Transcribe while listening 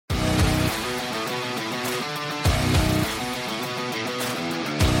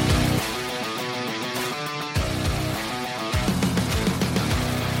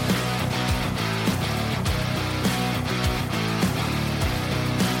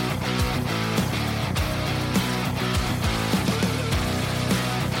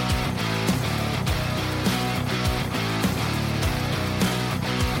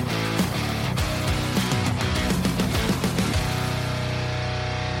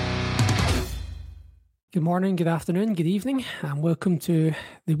Good morning, good afternoon, good evening, and welcome to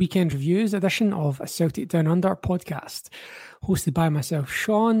the Weekend Reviews edition of a Celtic Down Under podcast, hosted by myself,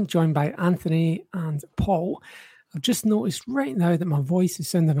 Sean, joined by Anthony and Paul. I've just noticed right now that my voice is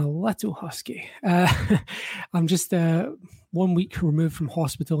sounding a little husky. I'm just 1 week removed from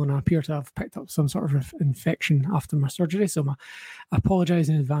hospital and I appear to have picked up some sort of infection after my surgery, so I apologise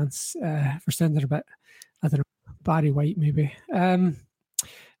in advance for sounding a bit, I don't know, Barry White maybe.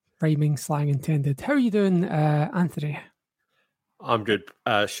 Rhyming, slang intended. How are you doing, Anthony? I'm good,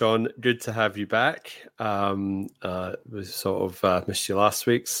 Sean. Good to have you back. We sort of missed you last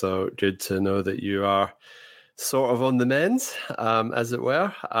week, so good to know that you are sort of on the mend, as it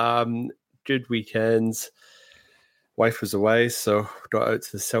were. Good weekend. Wife was away, so got out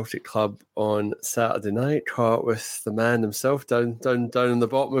to the Celtic club on Saturday night. Caught up with the man himself down in the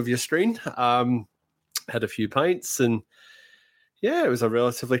bottom of your screen. Had a few pints and. Yeah, it was a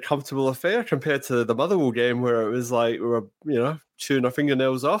relatively comfortable affair compared to the Motherwell game where it was like we were, chewing our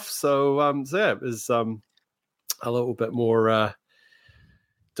fingernails off. So yeah, it was a little bit more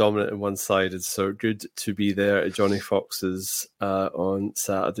dominant and one-sided. So good to be there at Johnny Fox's on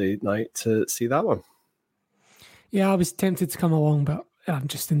Saturday night to see that one. Yeah, I was tempted to come along, but I'm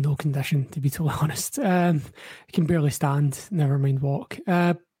just in no condition, to be totally honest. I can barely stand, never mind walk.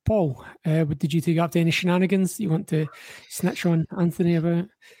 Paul, did you take up to any shenanigans you want to snitch on Anthony about?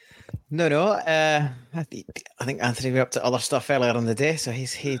 No. I think Anthony was up to other stuff earlier in the day, so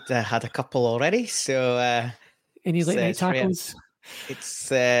he'd had a couple already. So any late night tackles?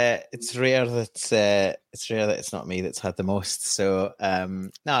 It's rare that it's not me that's had the most. So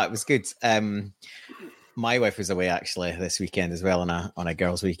no, it was good. My wife was away actually this weekend as well on a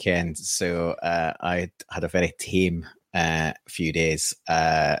girls' weekend, so I had a very tame few days.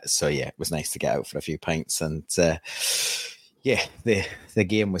 So yeah, it was nice to get out for a few pints and yeah, the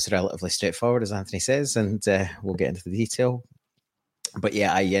game was relatively straightforward, as Anthony says, and we'll get into the detail. But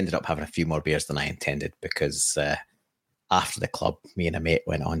yeah, I ended up having a few more beers than I intended because after the club, me and a mate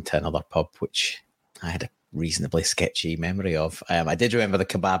went on to another pub, which I had a reasonably sketchy memory of. I did remember the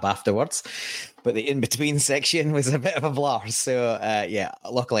kebab afterwards, but the in-between section was a bit of a blur. So yeah,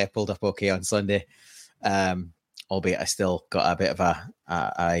 luckily I pulled up okay on Sunday. Albeit I still got a bit of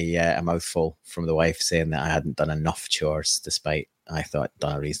a mouthful from the wife saying that I hadn't done enough chores, despite I thought I'd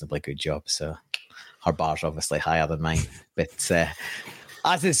done a reasonably good job. So her bar's obviously higher than mine. But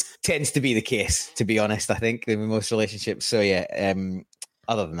as tends to be the case, to be honest, I think, in most relationships. So yeah,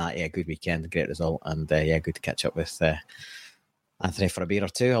 other than that, yeah, good weekend, great result. And yeah, good to catch up with Anthony for a beer or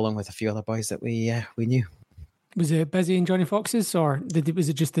two, along with a few other boys that we knew. Was it busy in Johnny Fox's, or was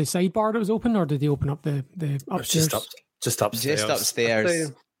it just the sidebar that was open, or did they open up the upstairs? Just upstairs. Just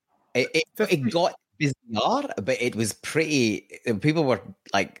upstairs. It got bizarre, but it was pretty. People were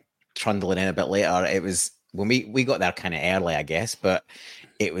like trundling in a bit later. It was when we got there kind of early, I guess, but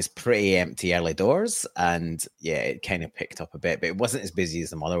it was pretty empty early doors, and yeah, it kind of picked up a bit, but it wasn't as busy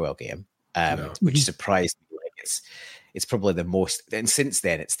as the Motherwell game, which surprised me. Like it's probably the most, and since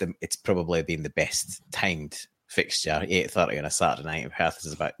then it's probably been the best timed fixture. 8:30 on a Saturday night in Perth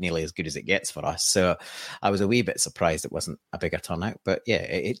is about nearly as good as it gets for us. So I was a wee bit surprised it wasn't a bigger turnout, but yeah,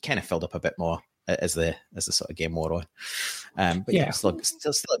 it kind of filled up a bit more as the sort of game wore on. But yeah, still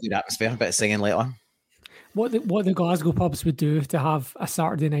a good atmosphere, a bit of singing later on. What the Glasgow pubs would do to have a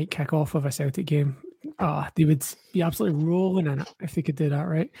Saturday night kick-off of a Celtic game, they would be absolutely rolling in it if they could do that,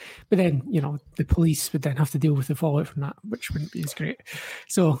 right? But then, the police would then have to deal with the fallout from that, which wouldn't be as great.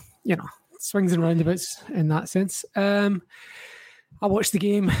 So, swings and roundabouts in that sense. I watched the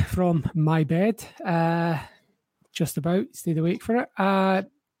game from my bed, just about, stayed awake for it.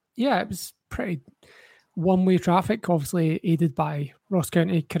 Yeah, it was pretty one-way traffic, obviously aided by Ross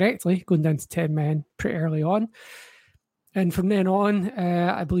County correctly, going down to 10 men pretty early on. And from then on,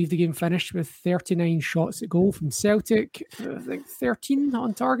 I believe the game finished with 39 shots at goal from Celtic. I think 13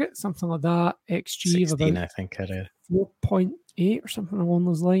 on target, something like that. XG 16, of about, I think I did. 4.8 or something along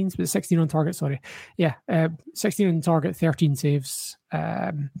those lines, but 16 on target, sorry. Yeah, 16 on target, 13 saves.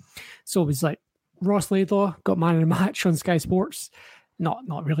 So it was like Ross Laidlaw got man of the match on Sky Sports.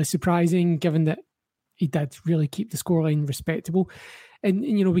 Not really surprising, given that he did really keep the scoreline respectable. And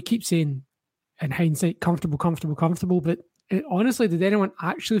we keep saying, in hindsight, comfortable, but honestly, did anyone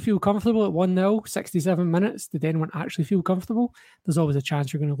actually feel comfortable at 1-0, 67 minutes? Did anyone actually feel comfortable? There's always a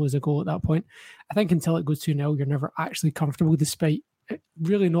chance you're going to lose a goal at that point. I think until it goes 2-0, you're never actually comfortable, despite it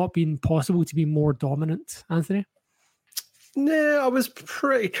really not being possible to be more dominant. Anthony? No, I was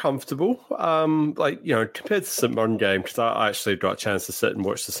pretty comfortable. Compared to the St Mirren game, because I actually got a chance to sit and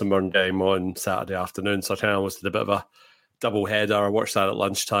watch the St Mirren game on Saturday afternoon, so I kind of almost did a bit of a double header. I watched that at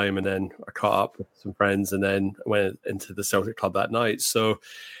lunchtime, and then I caught up with some friends, and then went into the Celtic club that night. So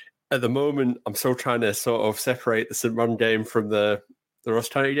at the moment, I'm still trying to sort of separate the St Mirren game from the Ross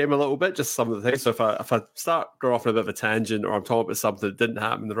County game a little bit, just some of the things. So if I start going off on a bit of a tangent, or I'm talking about something that didn't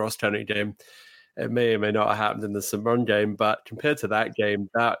happen in the Ross County game, it may or may not have happened in the St Mirren game. But compared to that game,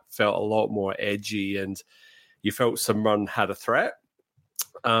 that felt a lot more edgy, and you felt St Mirren had a threat.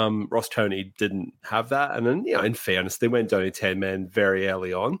 Ross County didn't have that. And then, in fairness, they went down to 10 men very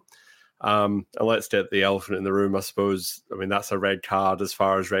early on. And let's get the elephant in the room, I suppose. I mean, that's a red card as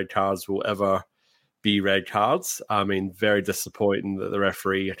far as red cards will ever be red cards. I mean, very disappointing that the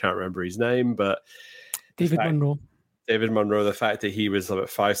referee, I can't remember his name, but David Munro, the fact that he was about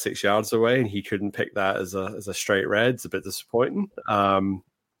 5-6 yards away and he couldn't pick that as a straight red is a bit disappointing.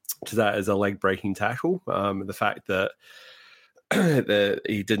 Because that is a leg-breaking tackle. The fact that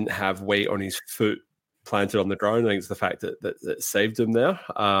he didn't have weight on his foot planted on the ground, I think it's the fact that saved him there.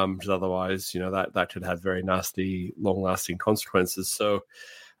 Because otherwise, that could have very nasty, long-lasting consequences. So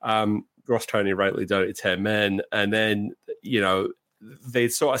Ross County rightly down to 10 men. And then,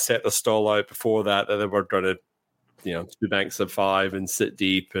 they'd sort of set the stall out before that they were going to, two banks of 5 and sit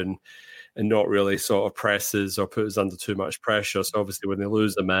deep and not really sort of presses or put us under too much pressure. So obviously when they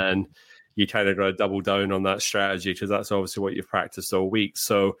lose a man, you kind of got to double down on that strategy because that's obviously what you've practiced all week.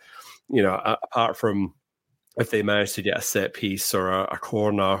 So, apart from if they manage to get a set piece or a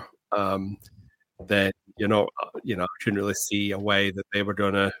corner, then I couldn't really see a way that they were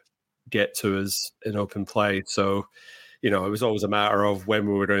going to get to us in open play. So, it was always a matter of when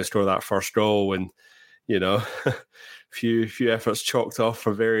we were going to score that first goal, and few efforts chalked off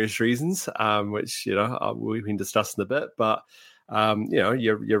for various reasons, which we've been discussing a bit. But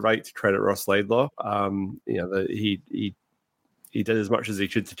you're right to credit Ross Laidlaw. That he did as much as he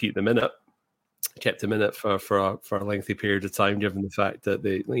could to keep them in it. Kept them in it for a lengthy period of time, given the fact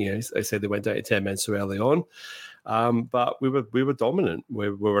that I said they went down to 10 men so early on. But we were dominant. We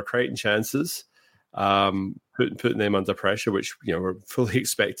were creating chances, putting them under pressure, which we're fully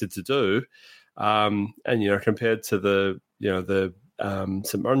expected to do. And compared to the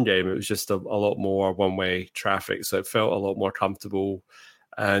St Mirren game, it was just a lot more one-way traffic, so it felt a lot more comfortable.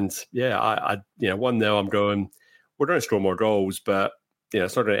 And I 1-0, I'm going, we're going to score more goals, but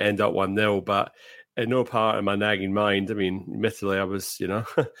it's not going to end up 1-0. But in no part of my nagging mind, I mean, admittedly, I was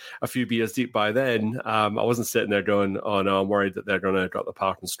a few beers deep by then. I wasn't sitting there going, oh no, I'm worried that they're going to drop the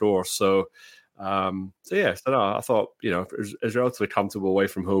park and score. So I thought as relatively comfortable away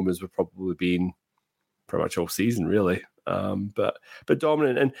from home as we've probably been pretty much all season, really. But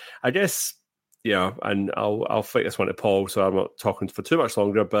dominant, and I guess and I'll flick this one to Paul, so I'm not talking for too much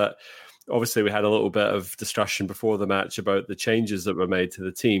longer. But obviously, we had a little bit of discussion before the match about the changes that were made to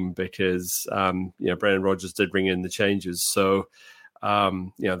the team because Brendan Rodgers did bring in the changes, so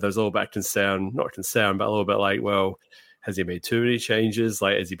there's a little bit of concern, not concern, but a little bit like, well, has he made too many changes?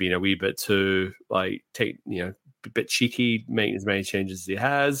 Like, has he been a wee bit too, a bit cheeky, making as many changes as he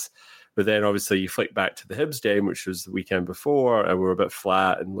has? But then obviously you flick back to the Hibs game, which was the weekend before, and we were a bit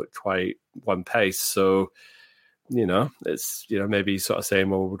flat and looked quite one pace. So, it's, maybe sort of saying,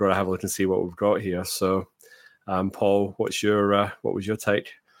 well, we're going to have a look and see what we've got here. So, Paul, what was your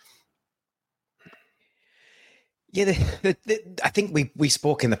take? Yeah, I think we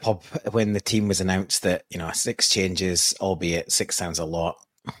spoke in the pub when the team was announced that 6 changes, albeit 6 sounds a lot.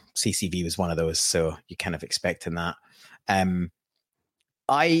 CCV was one of those, so you're kind of expecting that.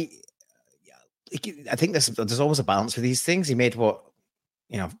 I think there's always a balance with these things. He made or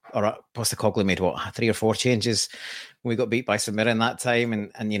Postecoglou made 3 or 4 changes when we got beat by St Mirren that time,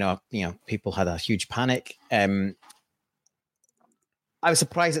 and people had a huge panic. I was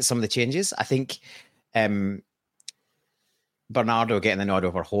surprised at some of the changes. I think. Bernardo getting the nod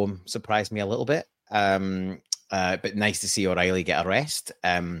over home surprised me a little bit, but nice to see O'Reilly get a rest.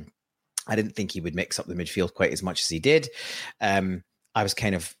 I didn't think he would mix up the midfield quite as much as he did. I was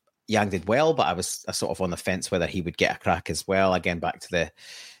kind of, Yang did well, but I was sort of on the fence whether he would get a crack as well. Again, back to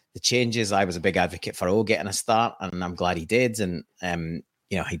the changes. I was a big advocate for O getting a start, and I'm glad he did. And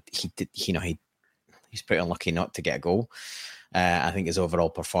he did. He's pretty unlucky not to get a goal. I think his overall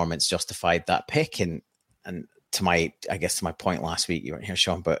performance justified that pick, and to my point last week, you weren't here,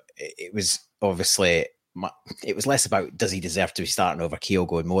 Sean, but it was obviously, it was less about does he deserve to be starting over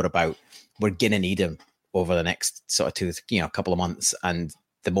Kyogo and more about we're going to need him over the next sort of couple of months. And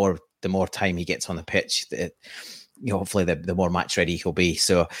the more time he gets on the pitch, hopefully the more match ready he'll be.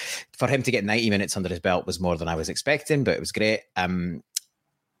 So for him to get 90 minutes under his belt was more than I was expecting, but it was great.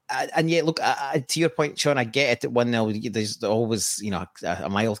 And yeah, look, to your point, Sean, I get it at 1-0. There's always, a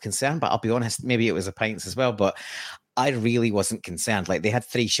mild concern, but I'll be honest, maybe it was a pints as well. But I really wasn't concerned. Like, they had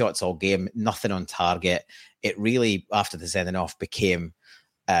 3 shots all game, nothing on target. It really, after the sending off, became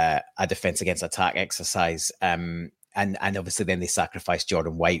a defense against attack exercise. And obviously then they sacrificed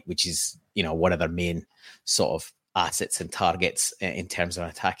Jordan White, which is, one of their main sort of assets and targets in terms of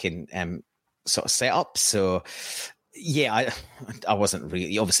attacking sort of setup. So yeah, I wasn't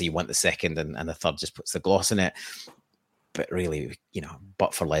really, obviously you want the second and the third just puts the gloss in it. But really,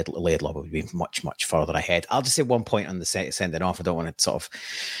 but for Laidlaw, would be much, much further ahead. I'll just say one point on the sending off. I don't want to sort of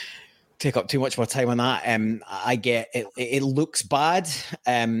take up too much more time on that. I get it. It looks bad.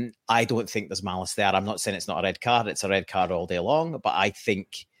 I don't think there's malice there. I'm not saying it's not a red card. It's a red card all day long. But I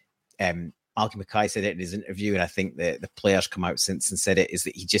think Malcolm Mackay said it in his interview, and I think the players come out since and said it, is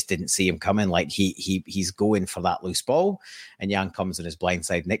that he just didn't see him coming. Like he's going for that loose ball, and Yang comes on his blind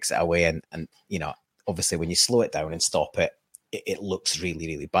side, nicks it away, and obviously, when you slow it down and stop it, it looks really,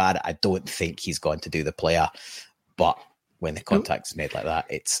 really bad. I don't think he's going to do the player, but when the contact is made like that,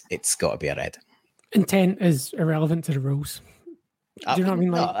 it's got to be a red. Intent is irrelevant to the rules. Do you know what I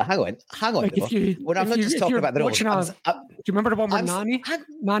mean? Like, no, hang on. Like I'm not just talking about the rules. Do you remember the one where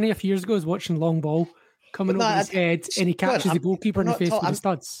Nani a few years ago was watching long ball coming over his head, and he catches the goalkeeper in the face with the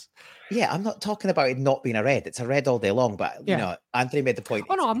studs? Yeah, I'm not talking about it not being a red. It's a red all day long. But Anthony made the point.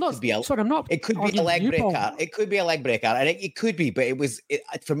 Oh no, I'm not. I'm not. It could be a leg breaker. It could be a leg breaker, and it could be. But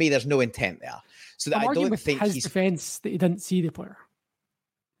for me. There's no intent there. So that I don't think his defence that he didn't see the player.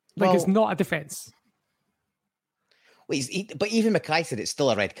 Like, it's not a defence. Well, but even Mackay said it's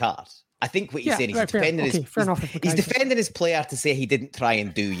still a red card. I think what he's saying is he's defending his player to say he didn't try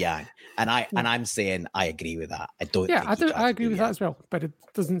and do Yang, and I'm saying I agree with that. I don't. Yeah, I agree with that as well, but it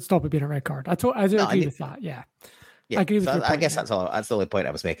doesn't stop it being a red card. I do agree with that. Yeah, I agree with your point. I guess that's all. That's the only point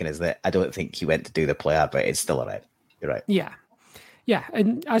I was making, is that I don't think he went to do the player, but it's still a red. You're right. Yeah,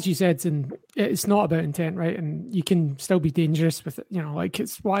 and as you said, and it's not about intent, right? And you can still be dangerous with it. Like,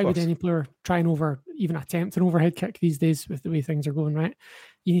 it's why would any player try and even attempt an overhead kick these days with the way things are going, right?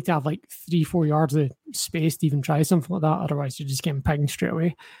 You need to have like 3-4 yards of space to even try something like that. Otherwise, you're just getting pinged straight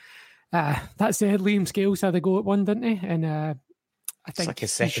away. That said, Liam Scales had a go at one, didn't he? And I think it's like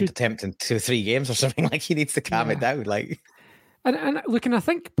his second attempt in 2 or 3 games or something. Like, he needs to calm it down. Like, and look, and I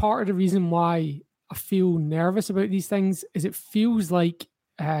think part of the reason why I feel nervous about these things is it feels like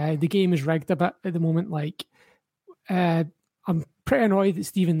the game is rigged a bit at the moment. Like, I'm pretty annoyed at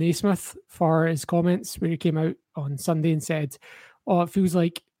Stephen Naismith for his comments where he came out on Sunday and said, it feels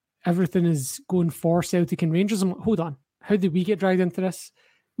like everything is going for Celtic and Rangers. I'm like, hold on, how did we get dragged into this?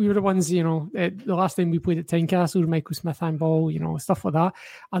 We were the ones, the last time we played at Tynecastle, Michael Smith handball, stuff like that.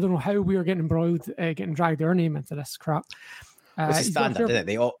 I don't know how we were getting embroiled, getting dragged our name into this crap. It's a standard, isn't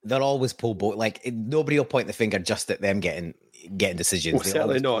it? They'll always pull both. Like, nobody will point the finger just at them getting decisions.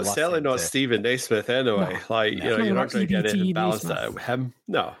 Well, certainly not Stephen Naismith anyway. You're not going to get it and balance that out with him.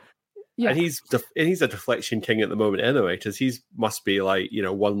 No. Yeah. And he's a deflection king at the moment anyway, because he must be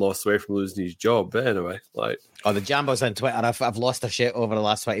one loss away from losing his job. But anyway, the Jambos on Twitter, I've lost their shit over the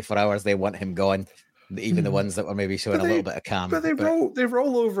last 24 hours. They want him gone. Even the ones that were maybe showing a little bit of calm. But they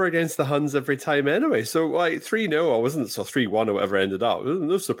roll over against the Huns every time anyway. So 3-0, or wasn't it? So 3-1 or whatever ended up.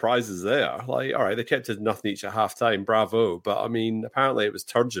 No surprises there. All right, they kept it nothing each at half time. Bravo. But I mean, apparently it was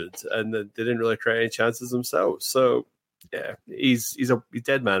turgid and they didn't really create any chances themselves. So yeah, he's a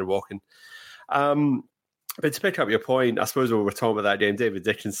dead man walking. But to pick up your point, I suppose when we were talking about that game, David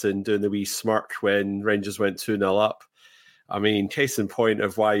Dickinson doing the wee smirk when Rangers went 2-0 up. I mean, case in point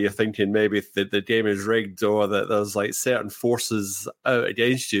of why you're thinking maybe the game is rigged or that there's certain forces out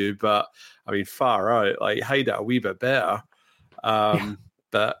against you. But I mean, far out, hide it a wee bit better. But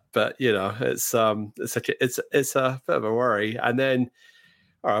it's a bit of a worry. And then,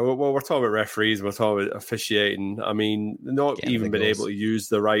 all right, well, we're talking about referees, we're talking about officiating. I mean, not even been able to use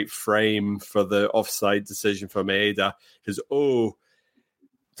the right frame for the offside decision for Maeda, because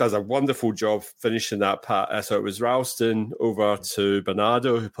does a wonderful job finishing that pass. So it was Ralston over to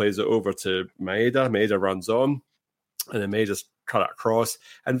Bernardo, who plays it over to Maeda. Maeda runs on, and then Maeda's cut it across.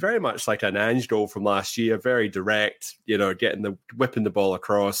 And very much like an Ange goal from last year, very direct, whipping the ball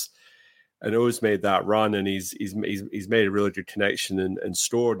across. And O's made that run, and he's made a really good connection and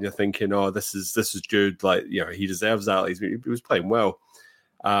scored. And you're thinking, this is good. He deserves that. He was playing well.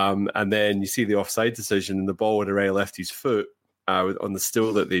 And then you see the offside decision, and the ball would have already left his foot on the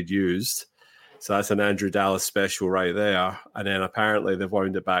still that they'd used. So that's an Andrew Dallas special right there. And then apparently they've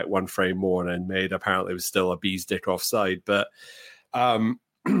wound it back one frame more and made apparently it was still a bee's dick offside. But they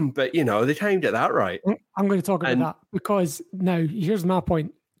timed it that right. I'm going to talk about that because now here's my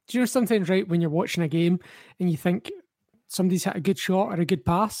point. Do you know sometimes, right, when you're watching a game and you think somebody's hit a good shot or a good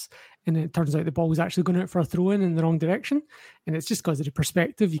pass and it turns out the ball was actually going out for a throw-in in the wrong direction, and it's just because of the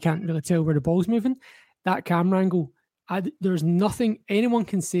perspective. You can't really tell where the ball's moving. That camera angle, there's nothing anyone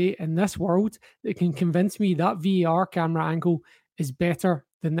can say in this world that can convince me that VAR camera angle is better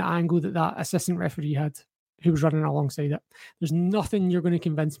than the angle that assistant referee had who was running alongside it. There's nothing you're going to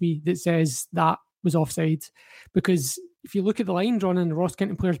convince me that says that was offside, because if you look at the line drawn in the Ross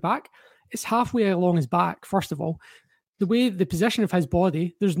County player's back, it's halfway along his back, first of all. The way, the position of his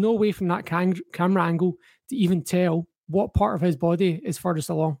body, there's no way from that camera angle to even tell what part of his body is furthest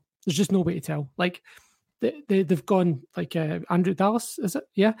along. There's just no way to tell. Like, they've gone, like Andrew Dallas, is it?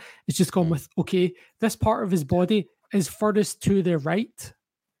 Yeah. It's just gone with, okay, this part of his body is furthest to the right.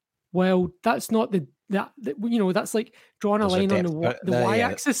 Well, that's not that's like drawing a line on the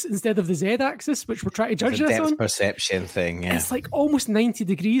y-axis instead of the z-axis, which we're trying to judge this on. Perception thing, yeah. It's like almost 90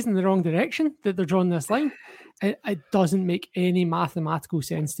 degrees in the wrong direction that they're drawing this line. It doesn't make any mathematical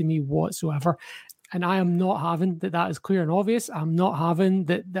sense to me whatsoever. And I am not having that is clear and obvious. I'm not having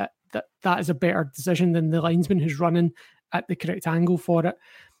that is a better decision than the linesman who's running at the correct angle for it.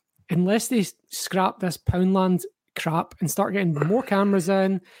 Unless they scrap this Poundland crap and start getting more cameras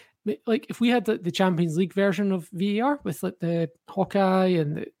in. Like, if we had the Champions League version of VAR with like the Hawkeye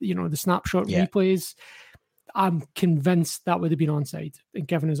and the snapshot replays, I'm convinced that would have been onside and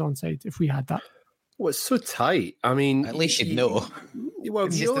given as onside if we had that. Well, it's so tight. I mean, at least you'd know. Well,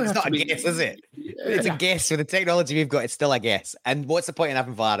 it's not a guess, is it? It's a guess. With the technology we've got, it's still a guess. And what's the point in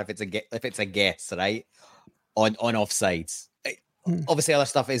having VAR if it's a guess, right? On offsides. Obviously, other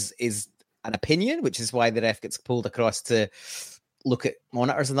stuff is an opinion, which is why the ref gets pulled across to look at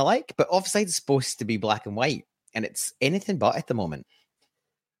monitors and the like. But offside is supposed to be black and white, and it's anything but at the moment.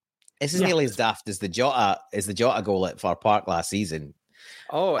 It's as nearly as daft as the Jota goal at Far Park last season.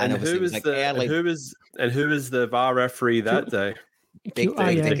 Oh, and who was the VAR referee that day? Big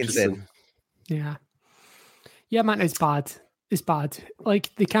Dickinson. Yeah, man, it's bad. It's bad.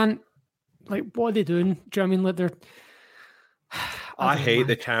 Like, they can't. Like, what are they doing? Do you know what I mean? Like, they're. I hate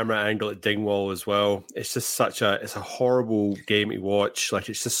the camera angle at Dingwall as well. It's just it's a horrible game to watch. Like,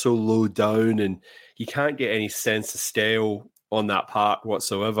 it's just so low down, and you can't get any sense of scale on that park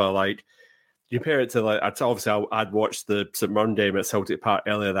whatsoever. Like, you compare it to, like, obviously I'd watched the St Mirren game at Celtic Park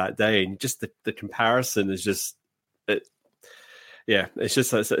earlier that day, and just the comparison is just it. Yeah, it's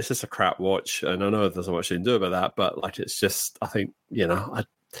just a crap watch, and I know there's not much you can do about that, but like, it's just, I think, it's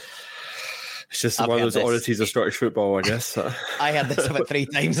just one of those oddities of Scottish football, I guess. I had this about 3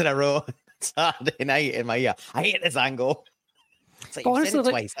 times in a row Saturday night in my ear. I hate this angle. It's like, honestly, said it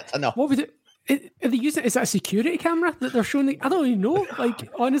twice. That's enough. What was it? Are they using? Is that a security camera that they're showing? I don't even know. Like,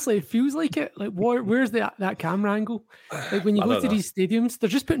 honestly, it feels like it. Like, where's that camera angle? Like, when you go to these stadiums, they're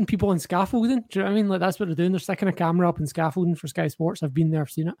just putting people on scaffolding. Do you know what I mean? Like, that's what they're doing. They're sticking a camera up in scaffolding for Sky Sports. I've been there, I've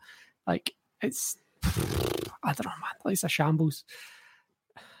seen it. Like, it's, I don't know, man. Like, it's a shambles.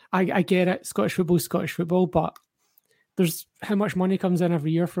 I get it. Scottish football, but there's how much money comes in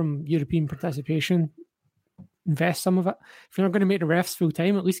every year from European participation. Invest some of it. If you're not going to make the refs full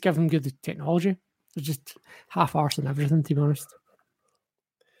time, at least give them good technology. They're just half-arse and everything, to be honest.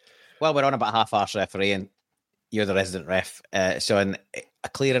 Well, we're on about half-arse refereeing. You're the resident ref. Showing a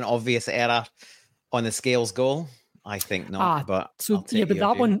clear and obvious error on the Scales goal. I think not. But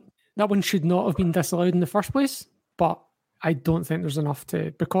that one should not have been disallowed in the first place. But I don't think there's enough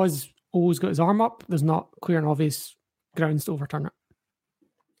because O's got his arm up, there's not clear and obvious grounds to overturn it.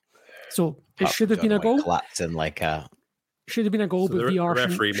 So it should have been a goal. Should have been a goal, so but VR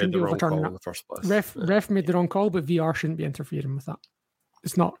shouldn't be overturning it. Ref made the wrong call, but VR shouldn't be interfering with that.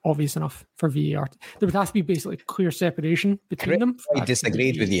 It's not obvious enough for VAR. There would have to be basically clear separation between them. I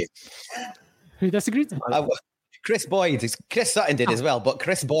disagreed with you. Who disagreed? Chris Boyd. Chris Sutton did as well, but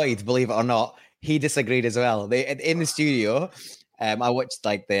Chris Boyd, believe it or not, he disagreed as well. In the studio, I watched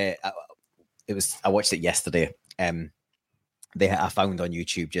I watched it yesterday. I found on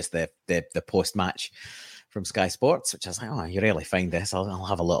YouTube just the post match from Sky Sports, which I was like, oh, you rarely find this. I'll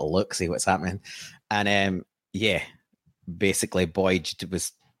have a little look, see what's happening. And basically Boyd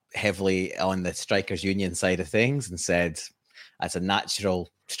was heavily on the strikers union side of things and said that's a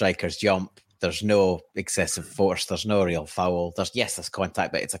natural strikers jump. There's no excessive force. There's no real foul. There's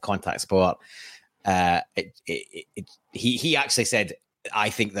contact, but it's a contact sport. He actually said,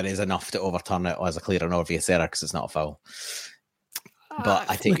 I think there is enough to overturn it as a clear and obvious error because it's not a foul. But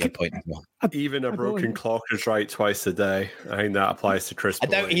I take your point as well. Even a broken clock is right twice a day. I think that applies to Chris. I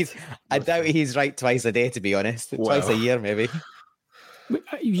doubt he's right twice a day, to be honest. Twice a year, maybe.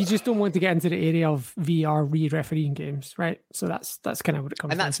 You just don't want to get into the area of VR re-refereeing games, right? So that's kind of what it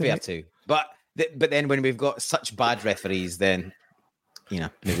comes. And that's fair too. But then when we've got such bad referees, then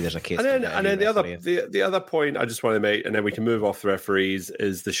maybe there's a case. And then the other point I just want to make, and then we can move off the referees,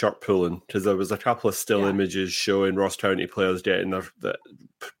 is the shirt pulling, because there was a couple of still images showing Ross County players getting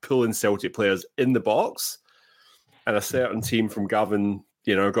pulling Celtic players in the box, and a certain team from Govan,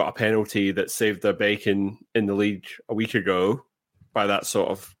 got a penalty that saved their bacon in the league a week ago by that sort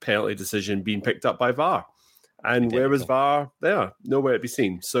of penalty decision being picked up by VAR. And where was VAR? There, nowhere to be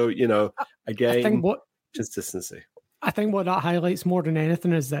seen. So, again, consistency. I think what that highlights more than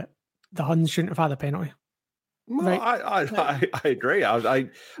anything is that the Huns shouldn't have had a penalty. Well, right? I agree.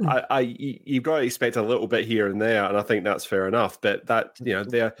 You've got to expect a little bit here and there, and I think that's fair enough. But that,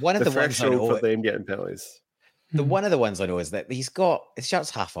 they're one of the threshold for them getting penalties. One of the ones I know is that he's got his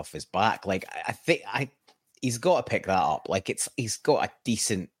shirt's half off his back. Like I think he's got to pick that up. Like he's got a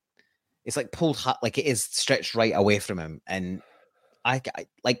decent. It's like pulled like it is stretched right away from him, and I get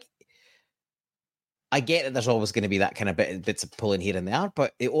that there's always going to be that kind of bits of pulling here and there,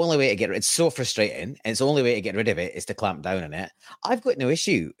 but the only way to get it's so frustrating, and it's the only way to get rid of it is to clamp down on it. I've got no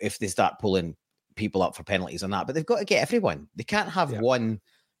issue if they start pulling people up for penalties on that, but they've got to get everyone. They can't have one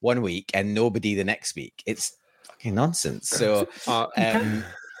week and nobody the next week. It's fucking nonsense. So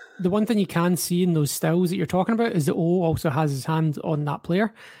the one thing you can see in those stills that you're talking about is that O also has his hand on that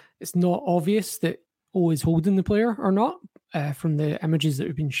player. It's not obvious that O is holding the player or not from the images that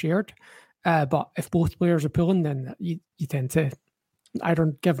have been shared. But if both players are pulling, then you tend to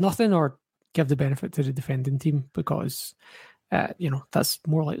either give nothing or give the benefit to the defending team because, that's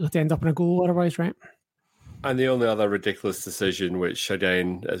more likely to end up in a goal otherwise, right? And the only other ridiculous decision, which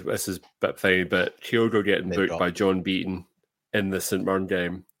again, this is a bit funny, but Kyogo getting booked by John Beaton in the St. Mirren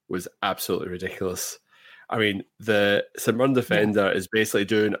game was absolutely ridiculous. I mean, the St. Mirren defender is basically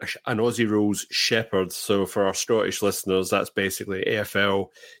doing an Aussie rules shepherd. So for our Scottish listeners, that's basically AFL.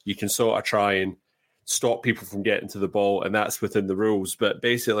 You can sort of try and stop people from getting to the ball, and that's within the rules. But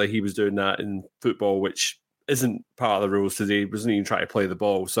basically, he was doing that in football, which isn't part of the rules because he wasn't even trying to play the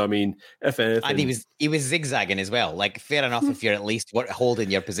ball. So, I mean, if anything... And he was zigzagging as well. Like, fair enough if you're at least holding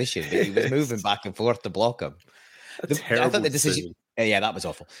your position, but he was moving back and forth to block him. I thought the decision... Yeah, that was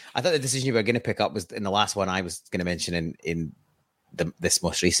awful. I thought the decision you were going to pick up was in the last one I was going to mention in this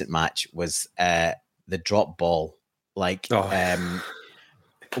most recent match was the drop ball. Like,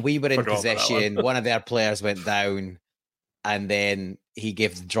 we were in possession. One of their players went down, and then he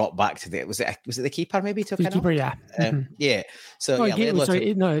gave the drop back to the was it the keeper? Maybe took the keeper. Yeah, yeah. So he gave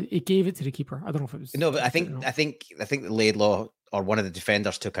it to the keeper. I don't know if it was but I think the Laidlaw or one of the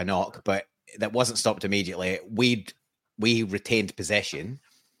defenders took a knock, but that wasn't stopped immediately. We retained possession,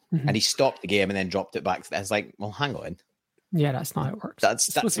 and he stopped the game and then dropped it back. I was like, well, hang on. Yeah, that's not how it works. That's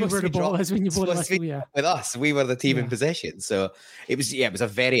where the ball is when you blow the whistle. With us, we were the team in possession. So it was a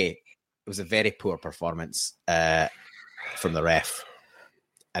very poor performance from the ref.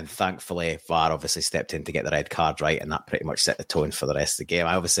 And thankfully, VAR obviously stepped in to get the red card right, and that pretty much set the tone for the rest of the game.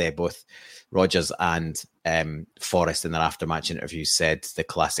 I obviously both Rodgers and Forrest in their after-match interviews said the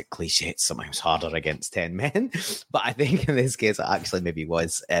classic cliche, it's sometimes harder against 10 men. But I think in this case, it actually maybe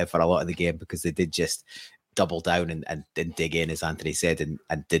was for a lot of the game because they did just double down and dig in, as Anthony said, and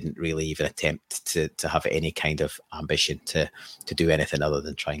didn't really even attempt to have any kind of ambition to do anything other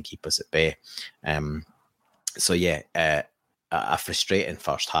than try and keep us at bay. A frustrating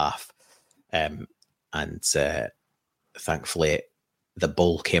first half. And thankfully, the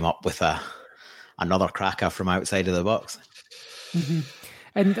Bull came up with another cracker from outside of the box. Mm-hmm.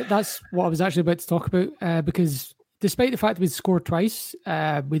 And that's what I was actually about to talk about, because despite the fact we'd scored twice,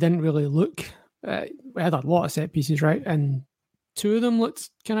 we didn't really look... we had a lot of set pieces, right? And two of them looked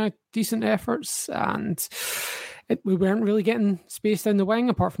kind of decent efforts, and we weren't really getting space down the wing,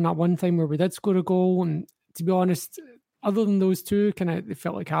 apart from that one time where we did score a goal. And to be honest... Other than those two, it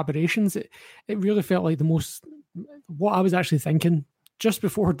felt like aberrations. It really felt like what I was actually thinking just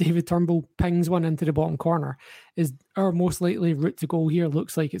before David Turnbull pings one into the bottom corner is our most likely route to goal here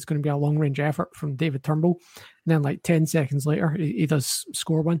looks like it's going to be a long range effort from David Turnbull. And then 10 seconds later, he does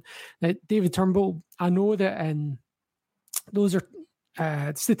score one. Now, David Turnbull, I know that those are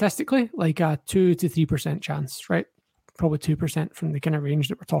statistically like a 2 to 3% chance, right? Probably 2% from the kind of range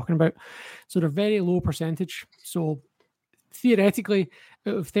that we're talking about. So they're very low percentage. So theoretically,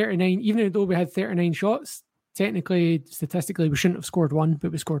 out of 39, even though we had 39 shots, technically, statistically, we shouldn't have scored one,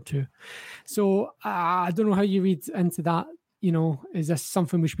 but we scored two. So I don't know how you read into that. Is this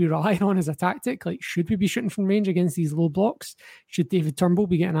something we should be relying on as a tactic? Like, should we be shooting from range against these low blocks? Should David Turnbull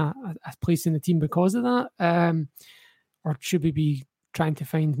be getting a place in the team because of that? Or should we be trying to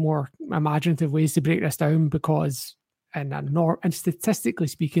find more imaginative ways to break this down? Because, and statistically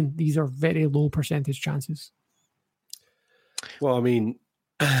speaking, these are very low percentage chances. Well, I mean,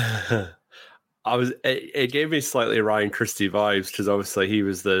 It gave me slightly Ryan Christie vibes because obviously he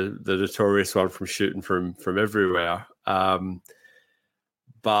was the notorious one from shooting from everywhere.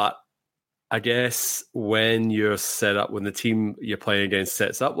 But I guess when you're set up, when the team you're playing against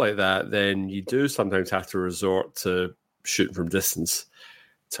sets up like that, then you do sometimes have to resort to shooting from distance.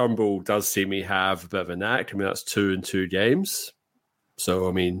 Turnbull does seem to have a bit of a knack. I mean, that's 2 in 2 games. So,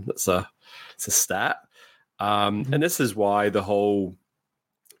 I mean, it's a stat. And this is why the whole,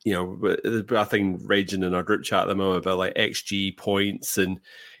 I think raging in our group chat at the moment about like XG points and,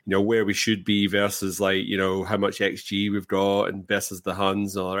 where we should be versus like, how much XG we've got and versus the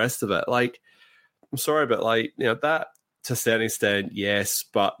Huns and all the rest of it. Like, I'm sorry, but like, that to a certain extent, yes,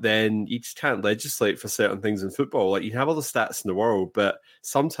 but then you just can't legislate for certain things in football. Like, you have all the stats in the world, but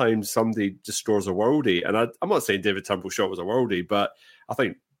sometimes somebody just scores a worldie. And I'm not saying David Turnbull's shot was a worldie, but I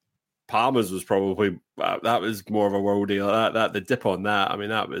think Palmer's was probably that was more of a worldie. Like that the dip on that, I mean,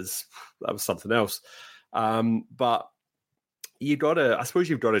 that was something else. But I suppose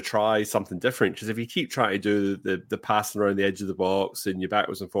you've got to try something different, because if you keep trying to do the passing around the edge of the box and you're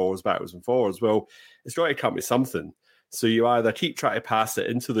backwards and forwards, well, it's got to come with something. So you either keep trying to pass it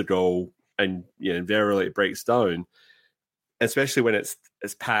into the goal and invariably it breaks down, especially when it's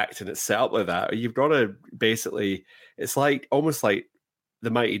packed and it's set up like that. You've got to basically, it's like almost like the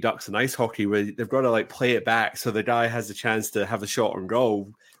Mighty Ducks in ice hockey, where they've got to like play it back so the guy has a chance to have a shot on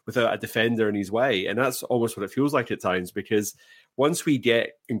goal without a defender in his way. And that's almost what it feels like at times, because once we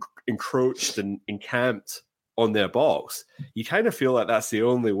get encroached and encamped on their box, you kind of feel like that's the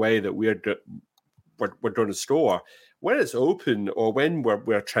only way that we're going to score. When it's open or when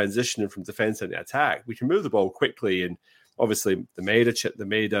we're transitioning from defense into attack, we can move the ball quickly. And obviously the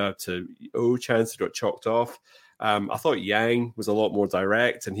Maida to O chance got chalked off. I thought Yang was a lot more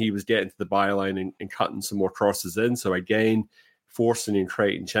direct, and he was getting to the byline and cutting some more crosses in. So again, forcing and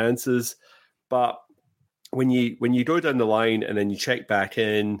creating chances. But when you go down the line and then you check back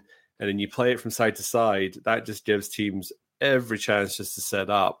in and then you play it from side to side, that just gives teams every chance just to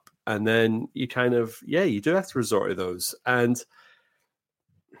set up. And then you kind of, you do have to resort to those. And,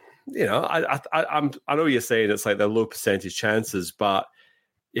 I know you're saying it's like they're low percentage chances, but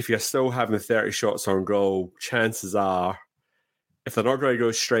if you're still having 30 shots on goal, chances are, if they're not going to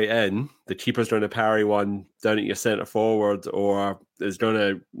go straight in, the keeper's going to parry one down at your centre forward, or there's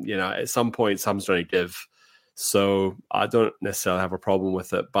going to, at some point, someone's going to give. So I don't necessarily have a problem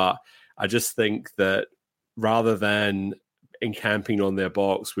with it, but I just think that rather than encamping on their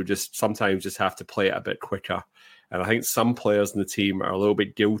box, we just sometimes just have to play it a bit quicker. And I think some players in the team are a little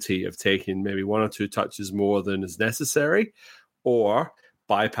bit guilty of taking maybe 1 or 2 touches more than is necessary, or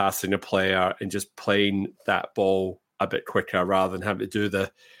bypassing a player and just playing that ball a bit quicker rather than having to do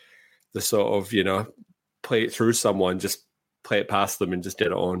the sort of, play it through someone, just play it past them and just get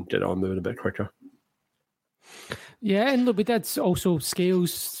it on moving a bit quicker. Yeah, and look, we did also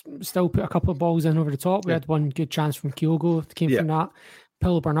Scales still put a couple of balls in over the top. We had one good chance from Kyogo that came from that.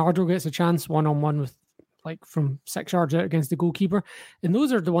 Paulo Bernardo gets a chance 1-on-1 with like from 6 yards out against the goalkeeper. And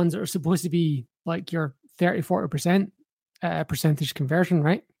those are the ones that are supposed to be like your 30-40% percentage conversion,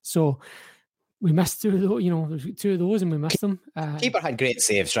 right? So we missed 2 of those, there's 2 of those and we missed them. Keeper had great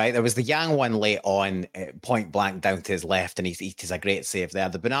saves, right? There was the Yang one late on, point blank down to his left, and he's a great save there.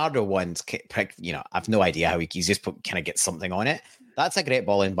 The Bernardo one's, I've no idea how he's just kind of get something on it. That's a great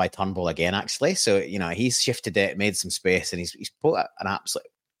ball in by Turnbull again, actually. So, he's shifted it, made some space, and he's put an absolute,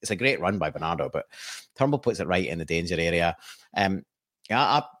 it's a great run by Bernardo, but Turnbull puts it right in the danger area. I've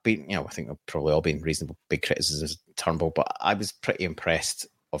been, I think we've probably all been reasonable big criticisms of Turnbull, but I was pretty impressed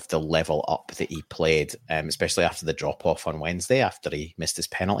of the level up that he played, especially after the drop-off on Wednesday, after he missed his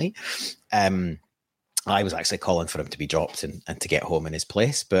penalty. I was actually calling for him to be dropped and to get home in his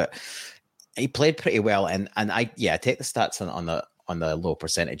place, but he played pretty well. And I take the stats on the low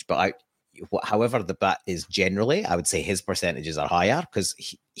percentage, but however the bat is generally, I would say his percentages are higher,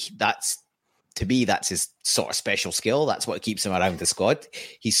 because that's his sort of special skill. That's what keeps him around the squad.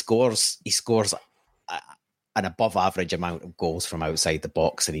 He scores an above average amount of goals from outside the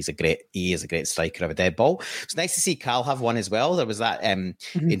box, and he is a great striker of a dead ball. It's nice to see Cal have one as well. There was that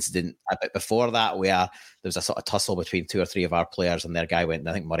incident a bit before that where there was a sort of tussle between 2 or 3 of our players, and their guy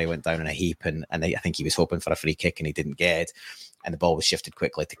I think Murray went down in a heap, and I think he was hoping for a free kick and he didn't get it, and the ball was shifted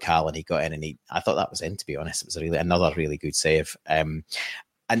quickly to Cal and he got in, and I thought that was in, to be honest. It was another really good save. And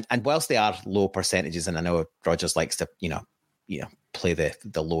whilst they are low percentages, and I know Rodgers likes to play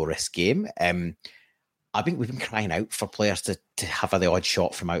the low risk game, I think we've been crying out for players to have the odd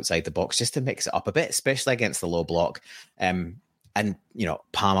shot from outside the box just to mix it up a bit, especially against the low block. and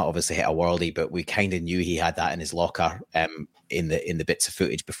Palmer obviously hit a worldie, but we kind of knew he had that in his locker in the bits of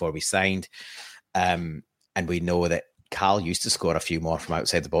footage before we signed. And we know that Cal used to score a few more from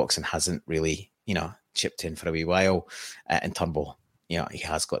outside the box and hasn't really, chipped in for a wee while. And Turnbull, he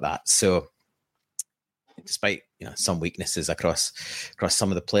has got that. So despite some weaknesses across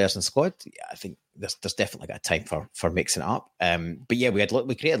some of the players in the squad, I think there's definitely got time for mixing it up. But yeah,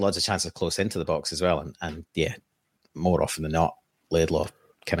 we created lots of chances close into the box as well, and yeah, more often than not, Laidlaw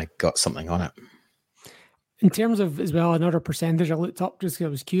kind of got something on it. In terms of as well, another percentage I looked up just because I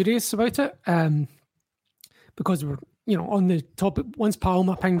was curious about it, because we're on the topic. Once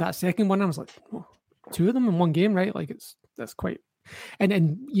Palmer pinged that second one, I was like, oh, 2 of them in one game, right? Like that's quite.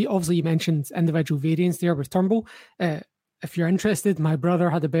 And you mentioned individual variance there with Turnbull. If you're interested, my brother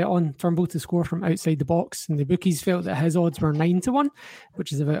had a bet on Turnbull to score from outside the box, and the bookies felt that his odds were 9-1,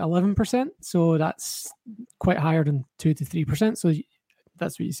 which is about 11%. So that's quite higher than 2 to 3%. So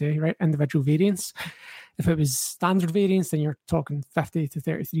that's what you say, right? Individual variance. If it was standard variance, then you're talking 50 to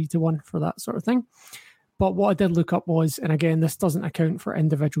 33-1 for that sort of thing. But what I did look up was, and again, this doesn't account for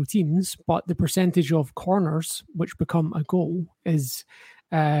individual teams, but the percentage of corners which become a goal is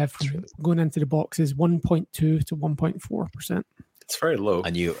from going into the box is 1.2 to 1.4%. It's very low.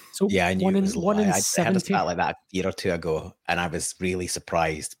 I knew. It was low. I had a stat like that a year or two ago, and I was really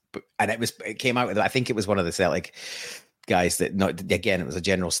surprised. And it came out with, I think it was one of the Celtic guys that, it was a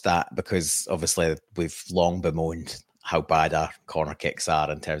general stat, because obviously we've long bemoaned how bad our corner kicks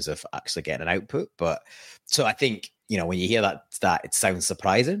are in terms of actually getting an output. But so I think, when you hear that stat, it sounds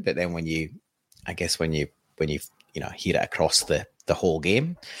surprising, but then when you hear it across the whole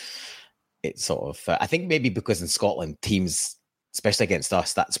game, it's sort of, I think maybe because in Scotland, teams, especially against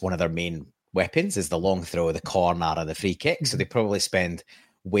us, that's one of their main weapons is the long throw, the corner and the free kick. So they probably spend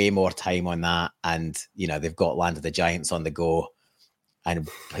way more time on that. And, they've got Land of the Giants on the go. And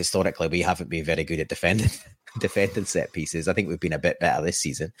historically, we haven't been very good at defending set pieces. I think we've been a bit better this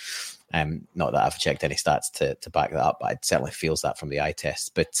season. Not that I've checked any stats to back that up, but it certainly feels that from the eye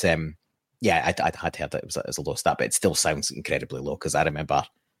test. But yeah, I'd heard that it was a low stat, but it still sounds incredibly low, because I remember,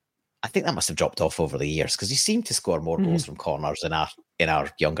 I think that must have dropped off over the years, because you seem to score more goals from corners in our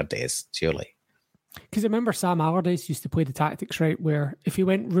younger days, surely. Because I remember Sam Allardyce used to play the tactics, right, where if you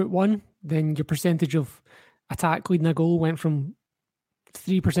went route one, then your percentage of attack leading a goal went from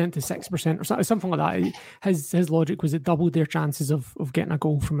 3% to 6% or something like that. His logic was it doubled their chances of getting a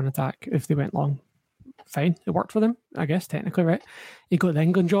goal from an attack if they went long. Fine, it worked for them, I guess, technically, right? He got the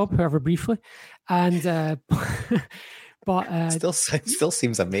England job, however briefly, and but still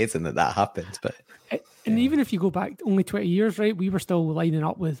seems amazing that happened. But and even if you go back only 20 years, right, we were still lining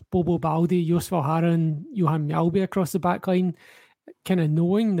up with Bobo Baldi, Josef O'Hara, and Johan Mjalby across the back line, kind of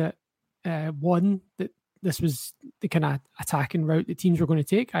knowing that that this was the kind of attacking route that teams were going to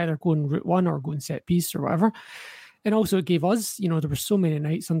take, either going route one or going set piece or whatever. And also it gave us, there were so many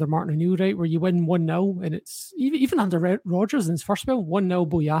nights under Martin O'Neill, right, where you win 1-0, and it's even under Rodgers in his first spell, 1-0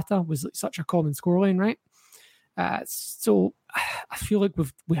 Boyata was like such a common scoreline, right? So I feel like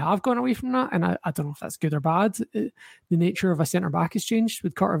we have gone away from that, and I don't know if that's good or bad. The nature of a centre-back has changed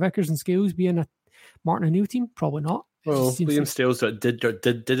with Carter Vickers and Scales being a Martin O'Neill team, probably not. Well, Liam Stales did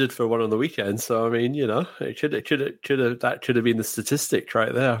it for one on the weekend, so I mean, it should have been the statistic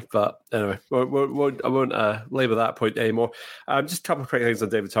right there. But anyway, I won't labour that point anymore. Just a couple of quick things on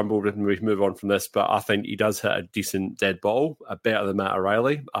David Turnbull, and we move on from this. But I think he does hit a decent dead ball, better than Matt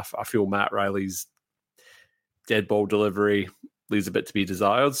O'Reilly. I feel Matt Riley's dead ball delivery leaves a bit to be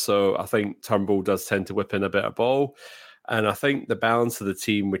desired. So I think Turnbull does tend to whip in a better ball. And I think the balance of the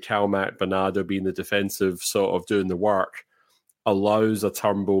team with Calmac, Bernardo being the defensive sort of doing the work allows a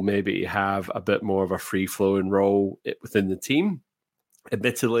Turnbull maybe to have a bit more of a free-flowing role within the team,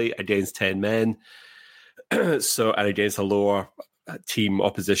 admittedly against 10 men, and against a lower team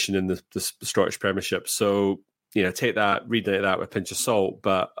opposition in the Scottish Premiership. So, take that, read that with a pinch of salt.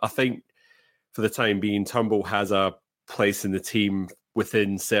 But I think for the time being, Turnbull has a place in the team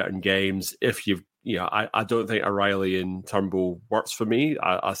within certain games. If you've I don't think O'Reilly and Turnbull works for me.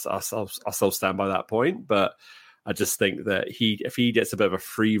 I still stand by that point, but I just think that if he gets a bit of a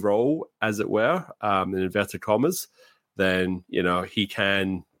free roll, as it were, in inverted commas, then he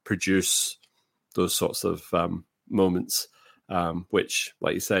can produce those sorts of moments, which,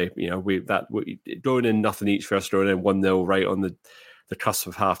 like you say, going in nothing each first, going in 1-0 right on the cusp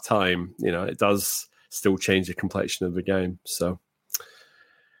of half time, it does still change the complexion of the game. So.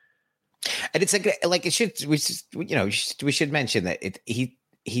 And it's we should mention that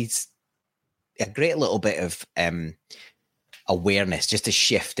he's a great little bit of awareness just to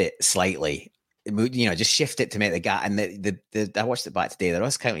shift it slightly just shift it to make the gap. And I watched it back today. The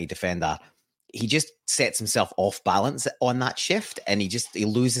Ross County defender, he just sets himself off balance on that shift, and he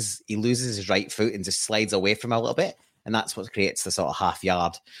loses his right foot and just slides away from him a little bit, and that's what creates the sort of half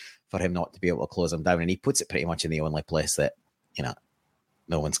yard for him not to be able to close him down. And he puts it pretty much in the only place that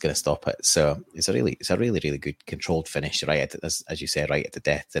no one's going to stop it. So it's a really really good controlled finish, right at, as you said, right at the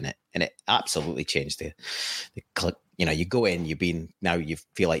death, and it absolutely changed the clip. You go in, now you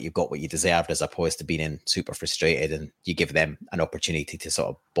feel like you've got what you deserved, as opposed to being in super frustrated, and you give them an opportunity to sort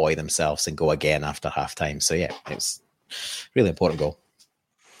of buoy themselves and go again after half time. So yeah, it was really important goal.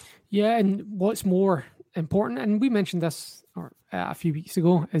 Yeah, and what's more important, and we mentioned this a few weeks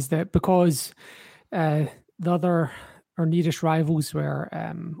ago, is that because the other, our nearest rivals were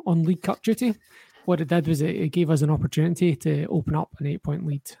on League Cup duty, what it did was it gave us an opportunity to open up an 8-point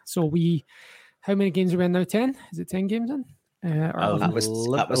lead. So how many games are we in now? 10? Is it 10 games in? That was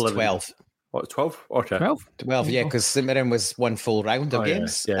 12. What, 12? Okay. 12, yeah, because St Mirren was one full round of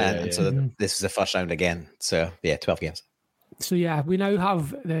games. Yeah. So this is the first round again. So, yeah, 12 games. So, yeah, we now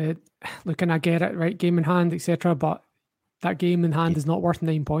have I get it, right, game in hand, etc. But that game in hand is not worth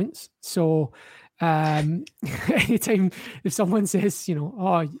 9 points. So, anytime if someone says,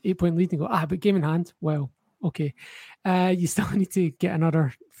 8-point lead, and go, but game in hand, well, okay. You still need to get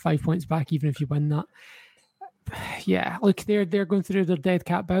another 5 points back, even if you win that. Yeah, look, they're going through their dead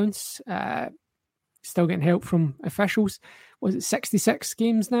cat bounce. Still getting help from officials. Was it 66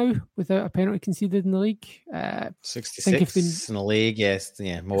 games now without a penalty conceded in the league? 66 in the league, yes,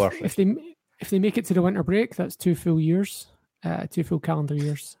 yeah, more. If they make it to the winter break, that's 2 full years, 2 full calendar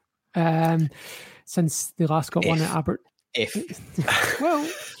years. Since they last got one at Aber. Well,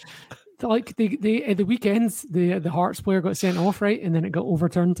 like the weekends, the Hearts player got sent off, right, and then it got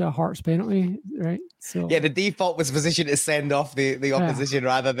overturned to a Hearts penalty, right? So yeah, the default was position to send off the opposition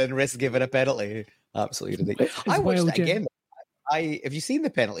rather than risk giving a penalty. Absolutely ridiculous. I watched it again. Have you seen the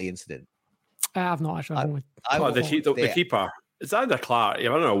penalty incident? I've not actually. The keeper. Is that under Clark? I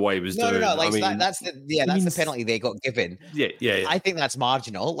don't know what he was doing. No. That's the penalty they got given. Yeah. I think that's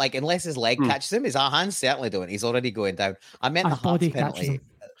marginal. Like, unless his leg catches him, his hands certainly don't. He's already going down. I meant the Hearts penalty.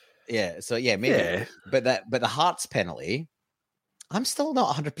 Yeah. So yeah, maybe. Yeah. But the Hearts penalty, I'm still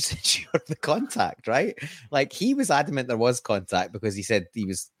not 100% sure of the contact. Right? Like, he was adamant there was contact because he said he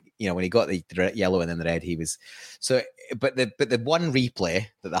was. When he got the yellow and then the red, he was. So, but the one replay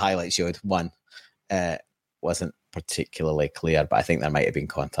that the highlight showed wasn't particularly clear, but I think there might have been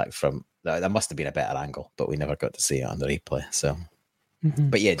contact from. There must have been a better angle, but we never got to see it on the replay. So,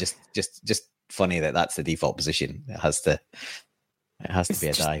 But yeah, just funny that's the default position. It has to be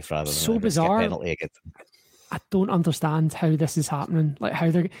a dive rather than so bizarre. A penalty against them. I don't understand how this is happening. Like,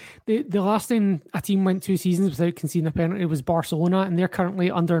 how the last time a team went 2 seasons without conceding a penalty was Barcelona, and they're currently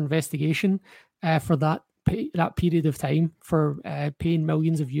under investigation for that period of time for paying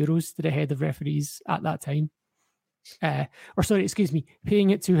millions of euros to the head of referees at that time. Paying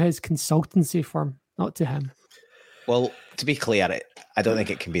it to his consultancy firm, not to him. Well, to be clear, I don't think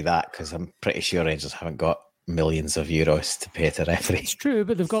it can be that, because I'm pretty sure Rangers haven't got millions of euros to pay to referees. It's true,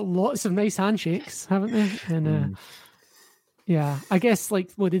 but they've got lots of nice handshakes, haven't they? And yeah, I guess they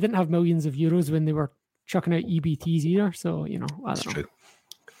didn't have millions of euros when they were chucking out EBTs either. So, I don't know. True.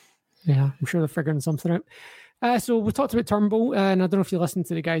 Yeah, I'm sure they're figuring something out. So we talked about Turnbull, and I don't know if you listened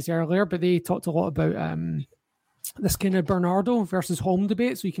to the guys earlier, but they talked a lot about this kind of Bernardo versus Holm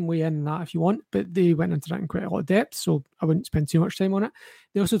debate, so you can weigh in on that if you want, but they went into that in quite a lot of depth, so I wouldn't spend too much time on it.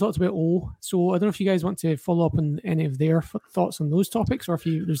 They also talked about so I don't know if you guys want to follow up on any of their thoughts on those topics, or if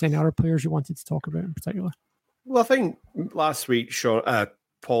there's any other players you wanted to talk about in particular. Well, I think last week, Sean,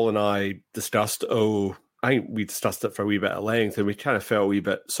 Paul and I discussed, I think we discussed it for a wee bit at length, and we kind of felt a wee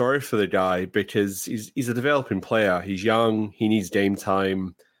bit sorry for the guy, because he's a developing player. He's young, he needs game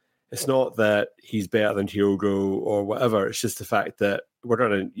time. It's not that he's better than Diogo or whatever. It's just the fact that we're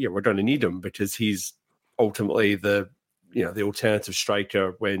going to need him, because he's ultimately the alternative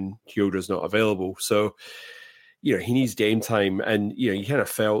striker when Diogo's not available. So, he needs game time, and you kind of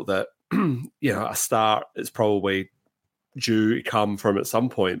felt that a start is probably due to come from at some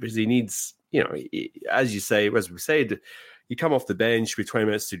point, because he needs, as we said, you come off the bench with 20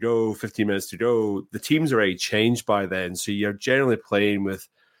 minutes to go, 15 minutes to go. The team's already changed by then, so you're generally playing with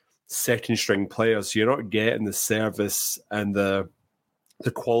second string players, so you're not getting the service and the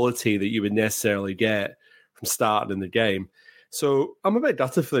quality that you would necessarily get from starting in the game. So I'm a bit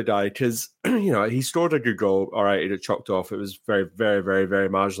gutted for the guy, because he scored a good goal. All right, it got chalked off. It was very, very, very, very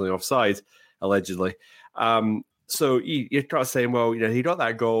marginally offside, allegedly. So you're kind of saying, well, he got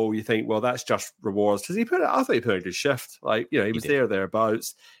that goal. You think, well, that's just rewards, because I thought he put a good shift. He was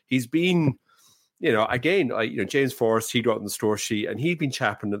thereabouts. He's been again, James Forrest, he got on the score sheet and he'd been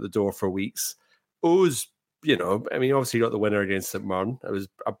chapping at the door for weeks. O's, obviously got the winner against St. Mirren.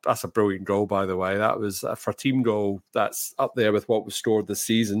 That's a brilliant goal, by the way. That was for a team goal. That's up there with what was scored this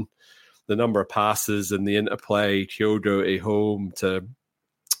season. The number of passes and the interplay, Kyoto to home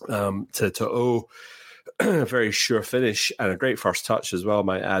to O, a very sure finish and a great first touch as well, I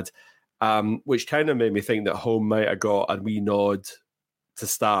might add, which kind of made me think that home might have got a wee nod to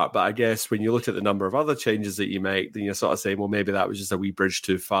start. But I guess when you look at the number of other changes that you make, then you're sort of saying, well, maybe that was just a wee bridge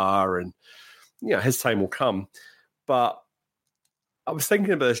too far and, his time will come. But I was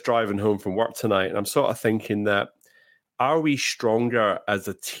thinking about this driving home from work tonight, and I'm sort of thinking that, are we stronger as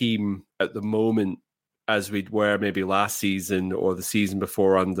a team at the moment as we were maybe last season or the season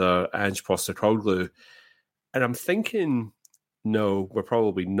before under Ange Postecoglou? And I'm thinking, no, we're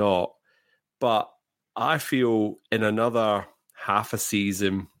probably not. But I feel in another half a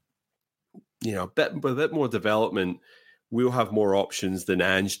season, with a bit more development, we'll have more options than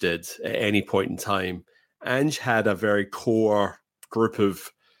Ange did at any point in time. Ange had a very core group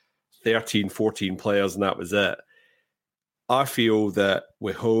of 13, 14 players, and that was it. I feel that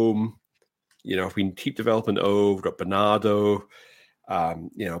we're home. If we can keep developing we've got Bernardo,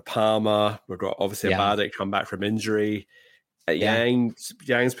 Palmer, we've got obviously Abadic come back from injury. Yang's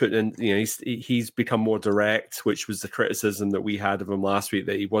put in, he's become more direct, which was the criticism that we had of him last week,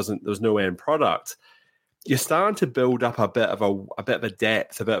 that there was no end product. You're starting to build up a bit of a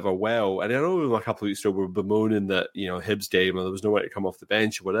depth, a bit of a well. And I know a couple of weeks ago we were bemoaning that, Hibs game, or there was no way to come off the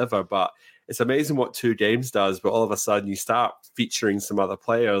bench or whatever, but it's amazing what 2 games does. But all of a sudden you start featuring some other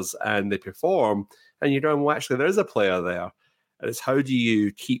players and they perform, and you're going, well, actually there is a player there. And it's how do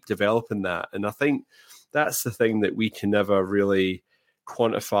you keep developing that? And I think that's the thing that we can never really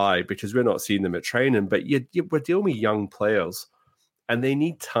quantify because we're not seeing them at training. But we're dealing with young players and they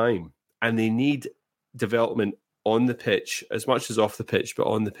need time and they need development on the pitch as much as off the pitch, but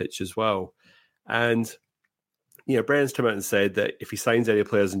on the pitch as well. And, Brennan's come out and said that if he signs any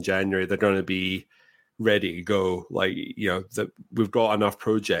players in January, they're going to be ready to go. That we've got enough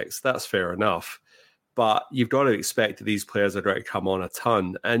projects. That's fair enough. But you've got to expect that these players are going to come on a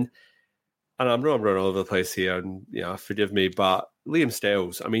ton. And I know I'm running all over the place here, and forgive me, but Liam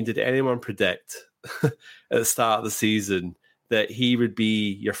Stells, did anyone predict at the start of the season that he would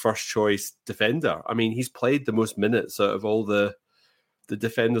be your first choice defender? He's played the most minutes out of all the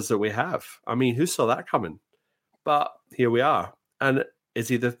defenders that we have. Who saw that coming? But here we are. And is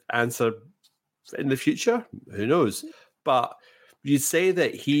he the answer in the future? Who knows? But you'd say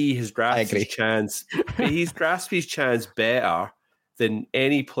that he has grasped his chance. He's grasped his chance better than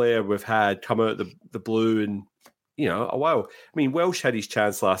any player we've had come out of the blue in, a while. Welsh had his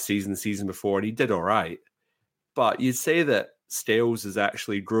chance last season, the season before, and he did all right. But you'd say that Stells has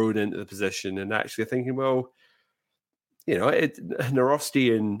actually grown into the position and actually thinking, well,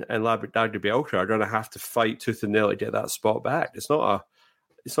 Narosti and Lagerbielke are going to have to fight tooth and nail to get that spot back. It's not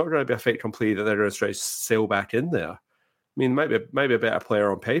going to be a fait accompli that they're going to try to sail back in there. Might be a better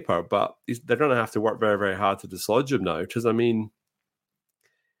player on paper, but they're going to have to work very, very hard to dislodge him now because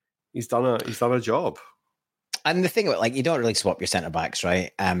he's done a job. And the thing about you don't really swap your centre backs,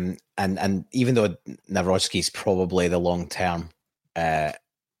 right? And even though Nawrocki's probably the long term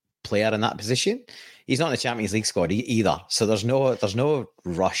player in that position, he's not in the Champions League squad either. So there's no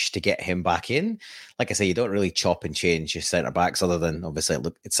rush to get him back in. Like I say, you don't really chop and change your centre backs, other than obviously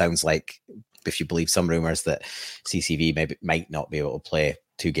it sounds like, if you believe some rumours, that CCV might not be able to play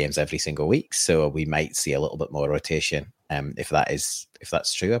 2 games every single week. So we might see a little bit more rotation. If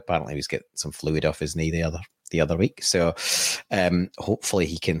that's true. Apparently he's got some fluid off his knee the other week. So hopefully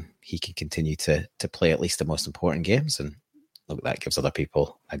he can continue to play at least the most important games, and look, that gives other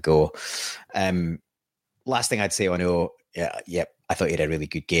people a go. Last thing I'd say on O, I thought he had a really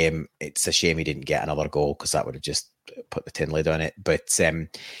good game. It's a shame he didn't get another goal because that would have just put the tin lid on it. But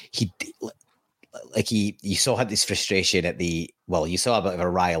you saw this frustration you saw a bit of a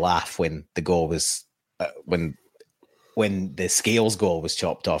wry laugh when the goal was when the Scales goal was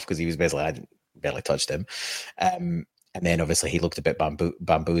chopped off, because he was basically, I barely touched him. And then obviously he looked a bit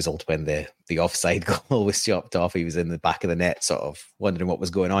bamboozled when the offside goal was chopped off. He was in the back of the net sort of wondering what was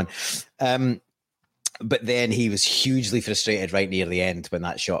going on. But then he was hugely frustrated right near the end when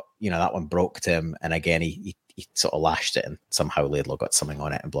that shot, that one broke to him. And again, he sort of lashed it, and somehow Laidlaw got something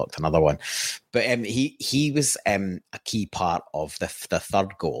on it and blocked another one. But he was a key part of the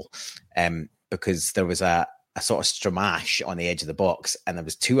third goal, because there was a sort of stramash on the edge of the box, and there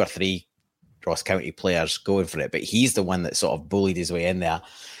was 2 or 3 Ross County players going for it, but he's the one that sort of bullied his way in there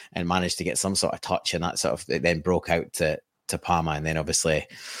and managed to get some sort of touch, and that sort of, it then broke out to Palmer, and then obviously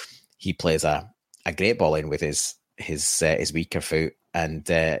he plays a a great ball in with his weaker foot, and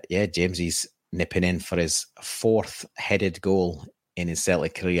Jamesy's nipping in for his 4th headed goal in his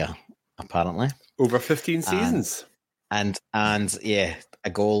Celtic career, apparently over 15 seasons, and yeah, a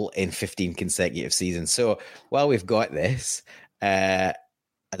goal in 15 consecutive seasons. So while we've got this, I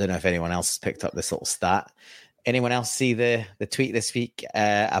don't know if anyone else has picked up this little stat. Anyone else see the tweet this week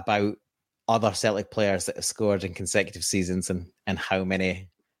about other Celtic players that have scored in consecutive seasons and how many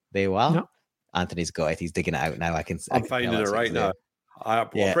they were? No. Anthony's got it. He's digging it out now. I'm finding it right now. I'm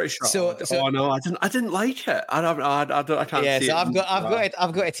pretty sure. No, I didn't like it. I can't. Yeah, see so it.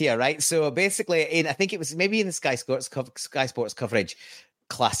 I've got it here, right? So basically, I think it was maybe in the Sky Sports coverage,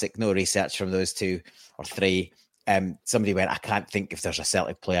 classic, no research from those 2 or 3. Somebody went, I can't think if there's a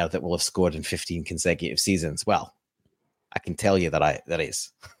Celtic player that will have scored in 15 consecutive seasons. Well, I can tell you that there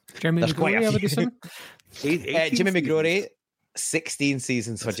is. Jimmy McGrory, I would assume. Jimmy McGrory, 16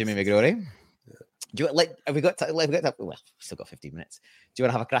 seasons for Jimmy McGrory. Do you have we got to, well, we've still got 15 minutes. Do you want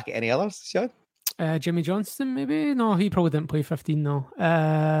to have a crack at any others, Sean? Jimmy Johnston, maybe? No, he probably didn't play 15,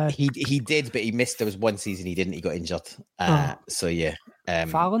 no. He did, but he missed. There was one season he didn't. He got injured. So, yeah.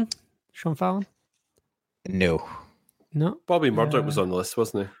 Fallon? Sean Fallon? No. Bobby Murdoch was on the list,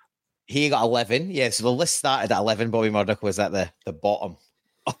 wasn't he? He got 11. Yeah, so the list started at 11. Bobby Murdoch was at the bottom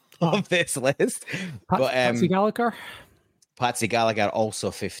of this list. Patsy Gallagher? Patsy Gallagher, also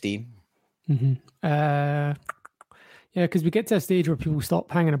 15. Mm-hmm. Yeah, because we get to a stage where people stop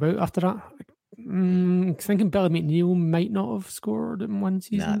hanging about after that. Thinking Billy McNeil might not have scored in one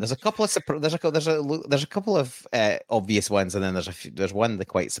season. Nah, there's a couple of there's a couple of obvious ones, and then there's one the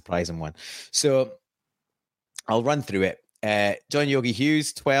quite surprising one. So I'll run through it. John Yogi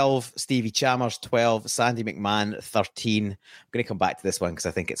Hughes, 12. Stevie Chalmers, 12. Sandy McMahon, 13. I'm going to come back to this one because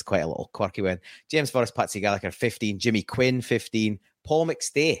I think it's quite a little quirky one. James Forrest, Patsy Gallagher, 15. Jimmy Quinn, 15. Paul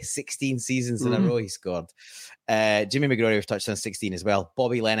McStay, 16 seasons in a row he scored. Jimmy McGrory, we've touched on 16 as well.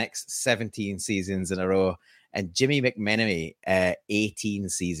 Bobby Lennox, 17 seasons in a row. And Jimmy McMenemy, 18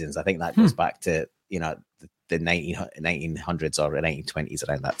 seasons. I think that goes back to, the 1900s or 1920s,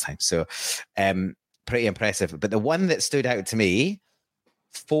 around that time. So pretty impressive. But the one that stood out to me,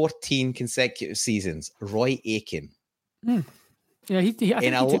 14 consecutive seasons, Roy Aitken. Yeah, I think he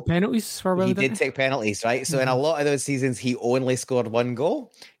took penalties for a while. He did take penalties, right? So in a lot of those seasons, he only scored one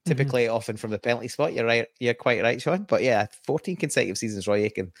goal, typically often from the penalty spot. You're right. You're quite right, Sean. But yeah, 14 consecutive seasons, Roy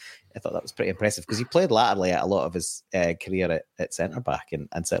Aitken. I thought that was pretty impressive because he played laterally at a lot of his career at centre-back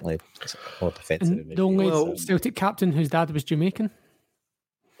and certainly more defensive. And the only Celtic captain whose dad was Jamaican.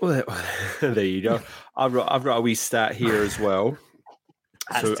 Well, there you go. I've got a wee stat here as well.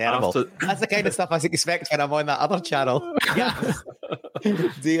 That's terrible. That's the kind of stuff I expect when I'm on that other channel. Yeah.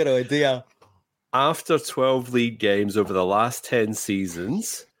 Dear, oh dear. After 12 league games over the last 10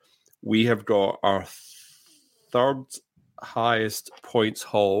 seasons, we have got our third highest points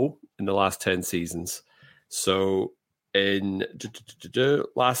haul in the last 10 seasons. So in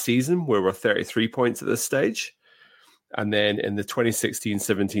last season, we were 33 points at this stage. And then in the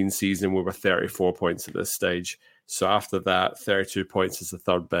 2016-17 season, we were 34 points at this stage. So after that, 32 points is the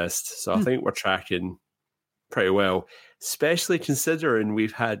third best. So I think we're tracking pretty well, especially considering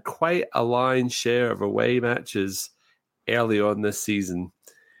we've had quite a lion's share of away matches early on this season.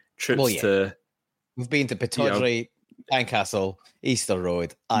 Trips to... We've been to Pittodrie, Tynecastle, Easter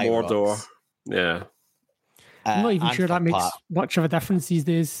Road, Mordor. Yeah. I'm not even sure that makes much of a difference these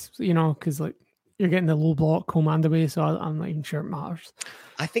days, because you're getting the low block home and away, so I'm not even sure it matters.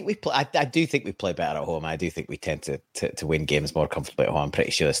 I think we play. I do think we play better at home. I do think we tend to win games more comfortably at home. I'm pretty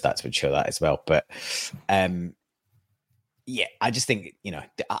sure the stats would show that as well. But I just think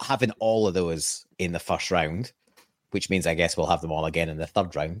having all of those in the first round, which means I guess we'll have them all again in the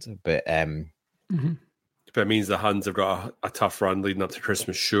third round. But but it means the Huns have got a tough run leading up to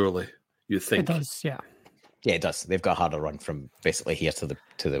Christmas. Surely, you think it does? Yeah. Yeah, it does. They've got a harder run from basically here to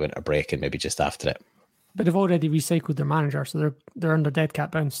the winter break and maybe just after it. But they've already recycled their manager, so they're under dead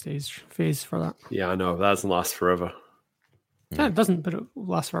cat bounce phase for that. Yeah, I know. That doesn't last forever. Yeah, it doesn't, but it will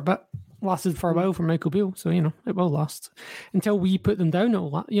last for a bit. Lasted for a while for Michael Beale, so it will last until we put them down. They're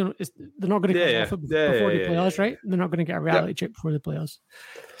not going to get off it before they play us, right? They're not going to get a reality check before they play us,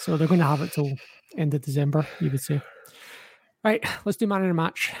 so they're going to have it till end of December, you would say. Right, let's do man of the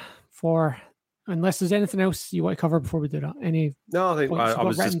match for. Unless there's anything else you want to cover before we do that. No, I think I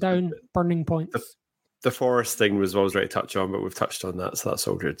was written just down burning points. The Forest thing was what I was ready to touch on, but we've touched on that, so that's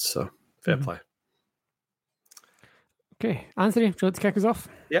all good. So fair play. Okay, Anthony, would you like to kick us off?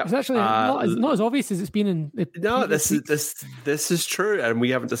 Yeah, it's actually not as obvious as it's been in. This is true, and we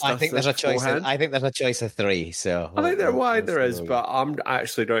haven't discussed. I think there's a choice. I think there's a choice of three. So I think there is, but I'm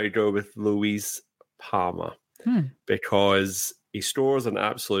actually going to go with Louise Palmer because he scores an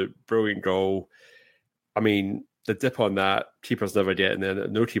absolute brilliant goal. I mean, the dip on that, keeper's never getting there.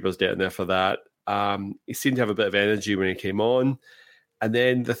 No keeper's getting there for that. He seemed to have a bit of energy when he came on. And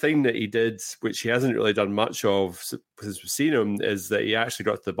then the thing that he did, which he hasn't really done much of because we've seen him, is that he actually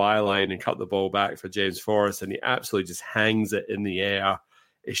got to the byline and cut the ball back for James Forrest, and he absolutely just hangs it in the air.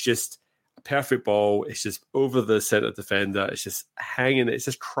 It's just a perfect ball. It's just over the centre defender. It's just hanging. It's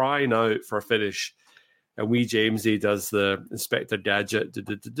just crying out for a finish. And wee Jamesy does the Inspector Gadget,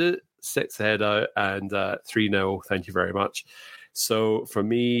 sticks the head out, and 3-0. Thank you very much. So for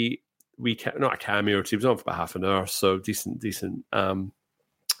me, not a cameo. He was on for about half an hour, so decent hang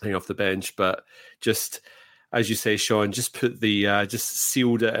off the bench. But just as you say, Sean, just put the just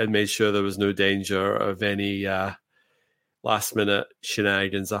sealed it and made sure there was no danger of any last minute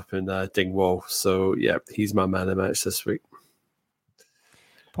shenanigans up in Dingwall. So yeah, he's my man of the match this week.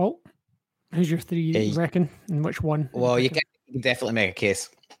 Paul, who's your three? You reckon, and which one? Well, you can definitely make a case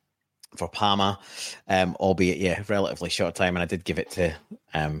for Palmer, albeit relatively short time, and I did give it to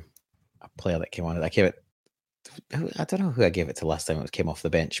a player that came on. I don't know who I gave it to last time it came off the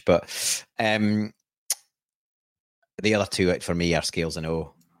bench, but the other two for me are Scales and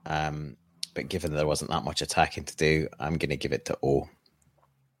O. But given there wasn't that much attacking to do, I'm going to give it to O.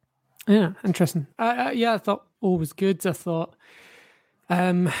 Yeah, interesting. I thought O was good. I thought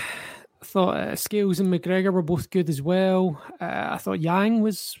Scales and McGregor were both good as well. I thought Yang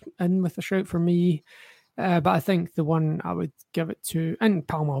was in with a shout for me. But I think the one I would give it to, and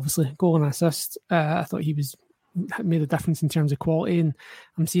Palmer obviously, goal and assist. I thought he made a difference in terms of quality, and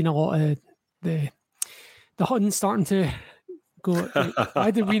I'm seeing a lot of the Huns starting to go,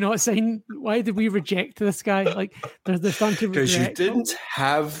 why did we not sign? Why did we reject this guy? Like they're starting to because you didn't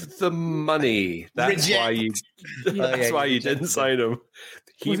have the money. That's why you. That's why you didn't sign him.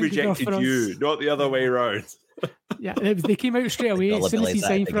 He rejected you, not the other way around. Yeah, they came out straight away. As soon as he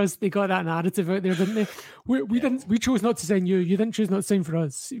signed for us, they got that narrative out there, didn't they? We chose not to sign you. You didn't choose not to sign for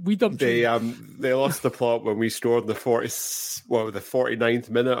us. We dumped you. They lost the plot when we scored the 49th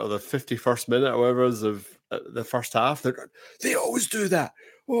minute or the 51st minute, or whatever it was of the first half. They always do that.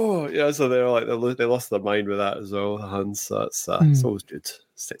 Oh, yeah. So they're like they lost their mind with that as well. The Huns. So it's always good.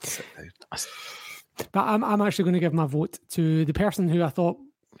 Sit down. But I'm actually going to give my vote to the person who I thought,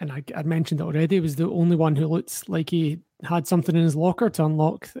 and I'd mentioned it already, was the only one who looked like he had something in his locker to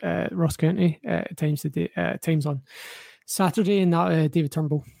unlock Ross County at times on Saturday, and that David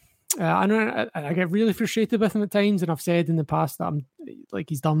Turnbull. I know I get really frustrated with him at times, and I've said in the past that I'm like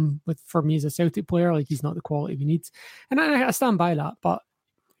he's done for me as a Celtic player, like he's not the quality we need, and I stand by that. But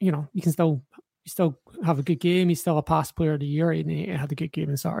you know, you can still have a good game. He's still a past player of the year, and he had a good game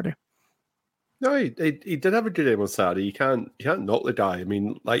on Saturday. No, he did have a good game on Saturday. You can't knock the guy. I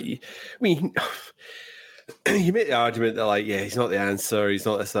mean, you make the argument that he's not the answer, he's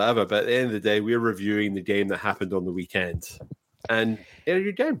not this, whatever. But at the end of the day, we're reviewing the game that happened on the weekend, and he had a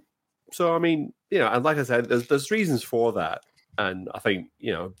good game. So I mean, and like I said, there's reasons for that, and I think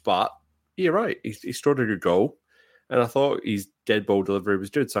but you're right. He scored a good goal, and I thought his dead ball delivery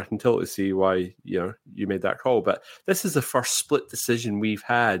was good. So I can totally see why you made that call. But this is the first split decision we've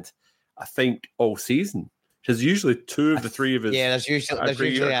had, I think, all season. Because usually two of the three of us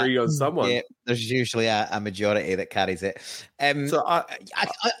agree on someone. Yeah, there's usually a majority that carries it.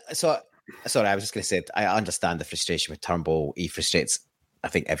 Sorry, I was just going to say, I understand the frustration with Turnbull. He frustrates, I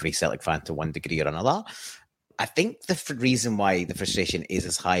think, every Celtic fan to one degree or another. I think the reason why the frustration is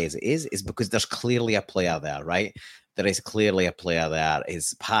as high as it is because there's clearly a player there, right? There is clearly a player there.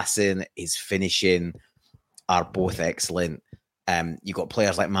 His passing, his finishing are both excellent. You got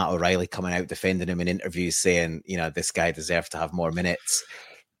players like Matt O'Reilly coming out defending him in interviews saying, this guy deserves to have more minutes.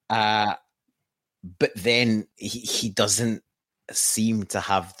 But then he doesn't seem to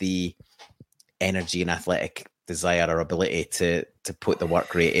have the energy and athletic desire or ability to put the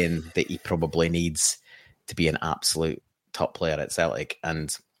work rate in that he probably needs to be an absolute top player at Celtic.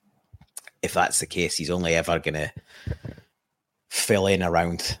 And if that's the case, he's only ever going to fill in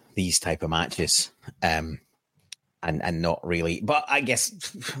around these type of matches. And not really, but I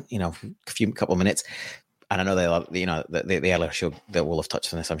guess a couple of minutes. And I know the earlier show that will have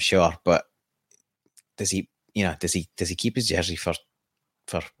touched on this, I'm sure. But does he keep his jersey for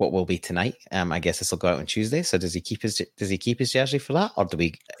what will be tonight? I guess this will go out on Tuesday. So does he keep his jersey for that, or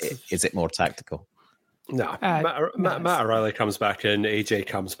is it more tactical? No, Matt O'Reilly comes back in, AJ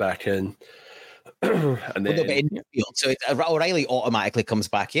comes back in. And then so O'Reilly automatically comes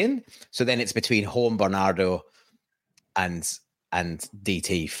back in. So then it's between Home, Bernardo, and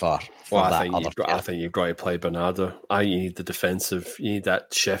DT for I think you've got to play Bernardo. You need the defensive. You need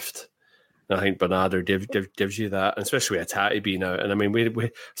that shift. And I think Bernardo gives you that, and especially with Atati being out. And I mean, we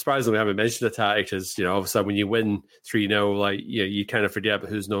surprisingly we haven't mentioned Atati because, all of a sudden when you win 3-0, like, you kind of forget about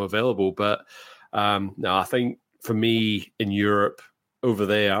who's not available. But no, I think for me in Europe over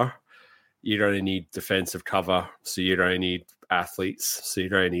there, you're going to need defensive cover. So you're going to need athletes. So you're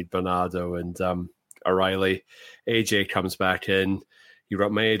going to need Bernardo and O'Reilly. AJ comes back in. You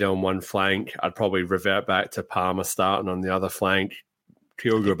got Maeda on one flank. I'd probably revert back to Palmer starting on the other flank.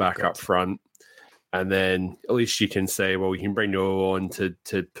 Kyogo back up front. And then at least you can say, well, we can bring Noah on to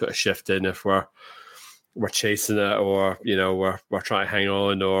put a shift in if we're chasing it, or, we're trying to hang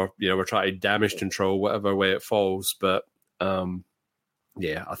on, or, we're trying to damage control, whatever way it falls. But I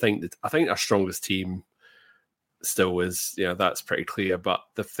think our strongest team still is, that's pretty clear. But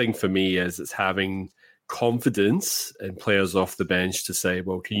the thing for me is it's having confidence in players off the bench to say,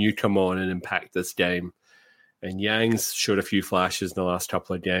 well, can you come on and impact this game? And Yang's showed a few flashes in the last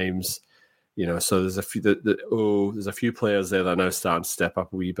couple of games, so there's a few there's a few players there that are now starting to step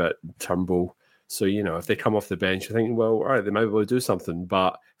up a wee bit. Turnbull. So, if they come off the bench, you're thinking, well, all right, they might be able to do something.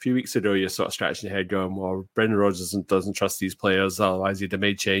 But a few weeks ago, you're sort of scratching your head going, well, Brendan Rodgers doesn't trust these players, otherwise he'd have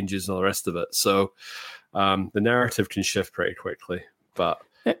made changes and all the rest of it. So the narrative can shift pretty quickly. But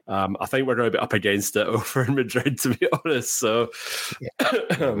I think we're going to be up against it over in Madrid, to be honest. So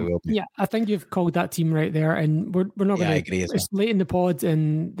yeah, I think you've called that team right there, and we're not going to. It's late in the pod,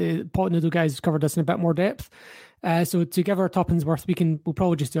 and the Pot Noodle guys covered this in a bit more depth. So to give our tuppence worth, we'll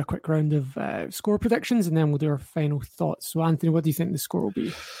probably just do a quick round of score predictions, and then we'll do our final thoughts. So Anthony, what do you think the score will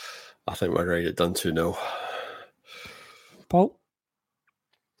be? I think we're going to get done 2-0. Paul?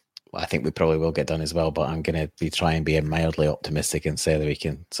 Well, I think we probably will get done as well, but I'm going to try and be mildly optimistic and say that we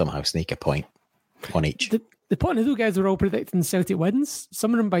can somehow sneak a point on each. The Pot Noodle guys are all predicting Celtic wins,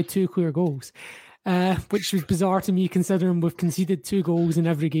 some of them by 2 clear goals, which was bizarre to me considering we've conceded 2 goals in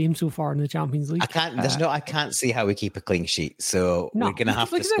every game so far in the Champions League. I can't see how we keep a clean sheet, so we're going to have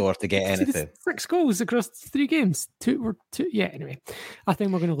to score to get anything. 6 goals across 3 games. Anyway, I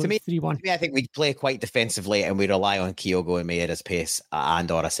think we're going to lose 3-1. To me, I think we play quite defensively and we rely on Kyogo and Maeda's pace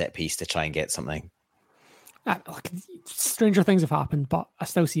and or a set piece to try and get something. Look, stranger things have happened, but I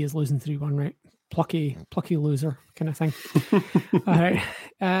still see us losing 3-1, right? Plucky loser kind of thing. All right.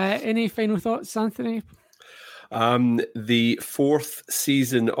 Any final thoughts, Anthony? The 4th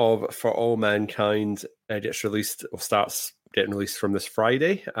season of For All Mankind starts getting released from this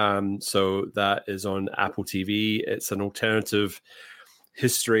Friday. So that is on Apple TV. It's an alternative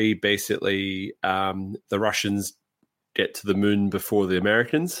history. Basically, the Russians get to the moon before the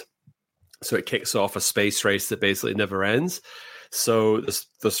Americans. So it kicks off a space race that basically never ends. So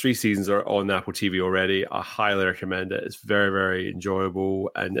those 3 seasons are on Apple TV already. I highly recommend it. It's very, very enjoyable.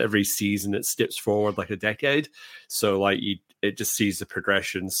 And every season it skips forward like a decade. So it just sees the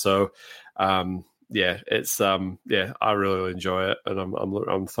progression. So it's I really enjoy it. And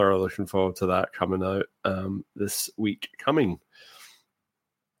I'm thoroughly looking forward to that coming out this week coming.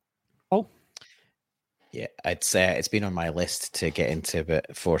 Oh. Yeah, it's been on my list to get into,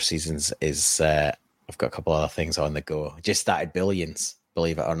 but 4 seasons is... I've got a couple other things on the go. Just started Billions,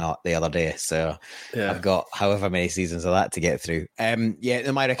 believe it or not, the other day. So I've got however many seasons of that to get through.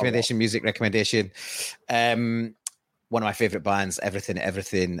 My recommendation, music recommendation. One of my favourite bands,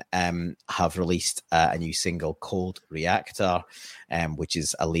 Everything, have released a new single, Cold Reactor, which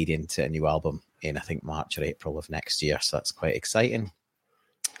is a lead into a new album in, I think, March or April of next year. So that's quite exciting.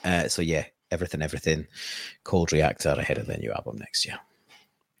 Everything, Cold Reactor ahead of the new album next year.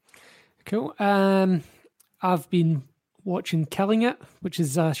 Cool. I've been watching Killing It, which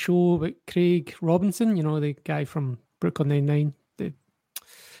is a show with Craig Robinson, the guy from Brooklyn Nine-Nine, the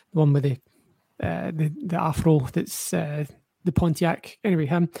one with the afro that's the Pontiac. Anyway,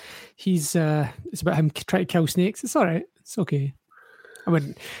 it's about him trying to kill snakes. It's all right. It's okay. I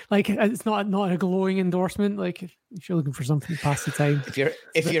wouldn't it's not a glowing endorsement. Like if you're looking for something to pass the time,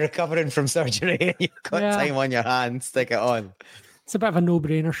 if you're recovering from surgery and you've got time on your hands, stick it on. It's a bit of a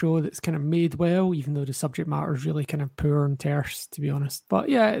no-brainer show that's kind of made well, even though the subject matter is really kind of poor and terse, to be honest. But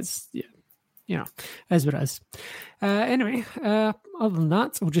is what it is. Anyway, other than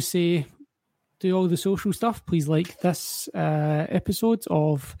that, I'll just say, do all the social stuff. Please like this episode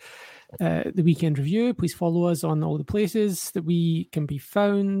of the Weekend Review. Please follow us on all the places that we can be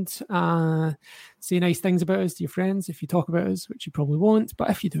found. Say nice things about us to your friends if you talk about us, which you probably won't, but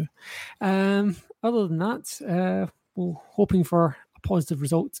if you do. Other than that, we're hoping for a positive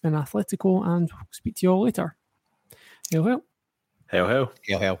result in Atletico, and we'll speak to you all later. Hail, hail. Hail, hail.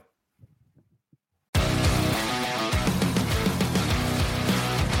 Hail, hail.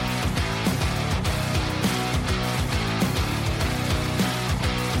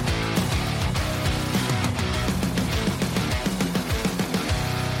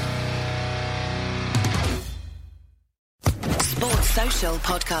 Sports Social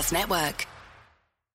Podcast Network.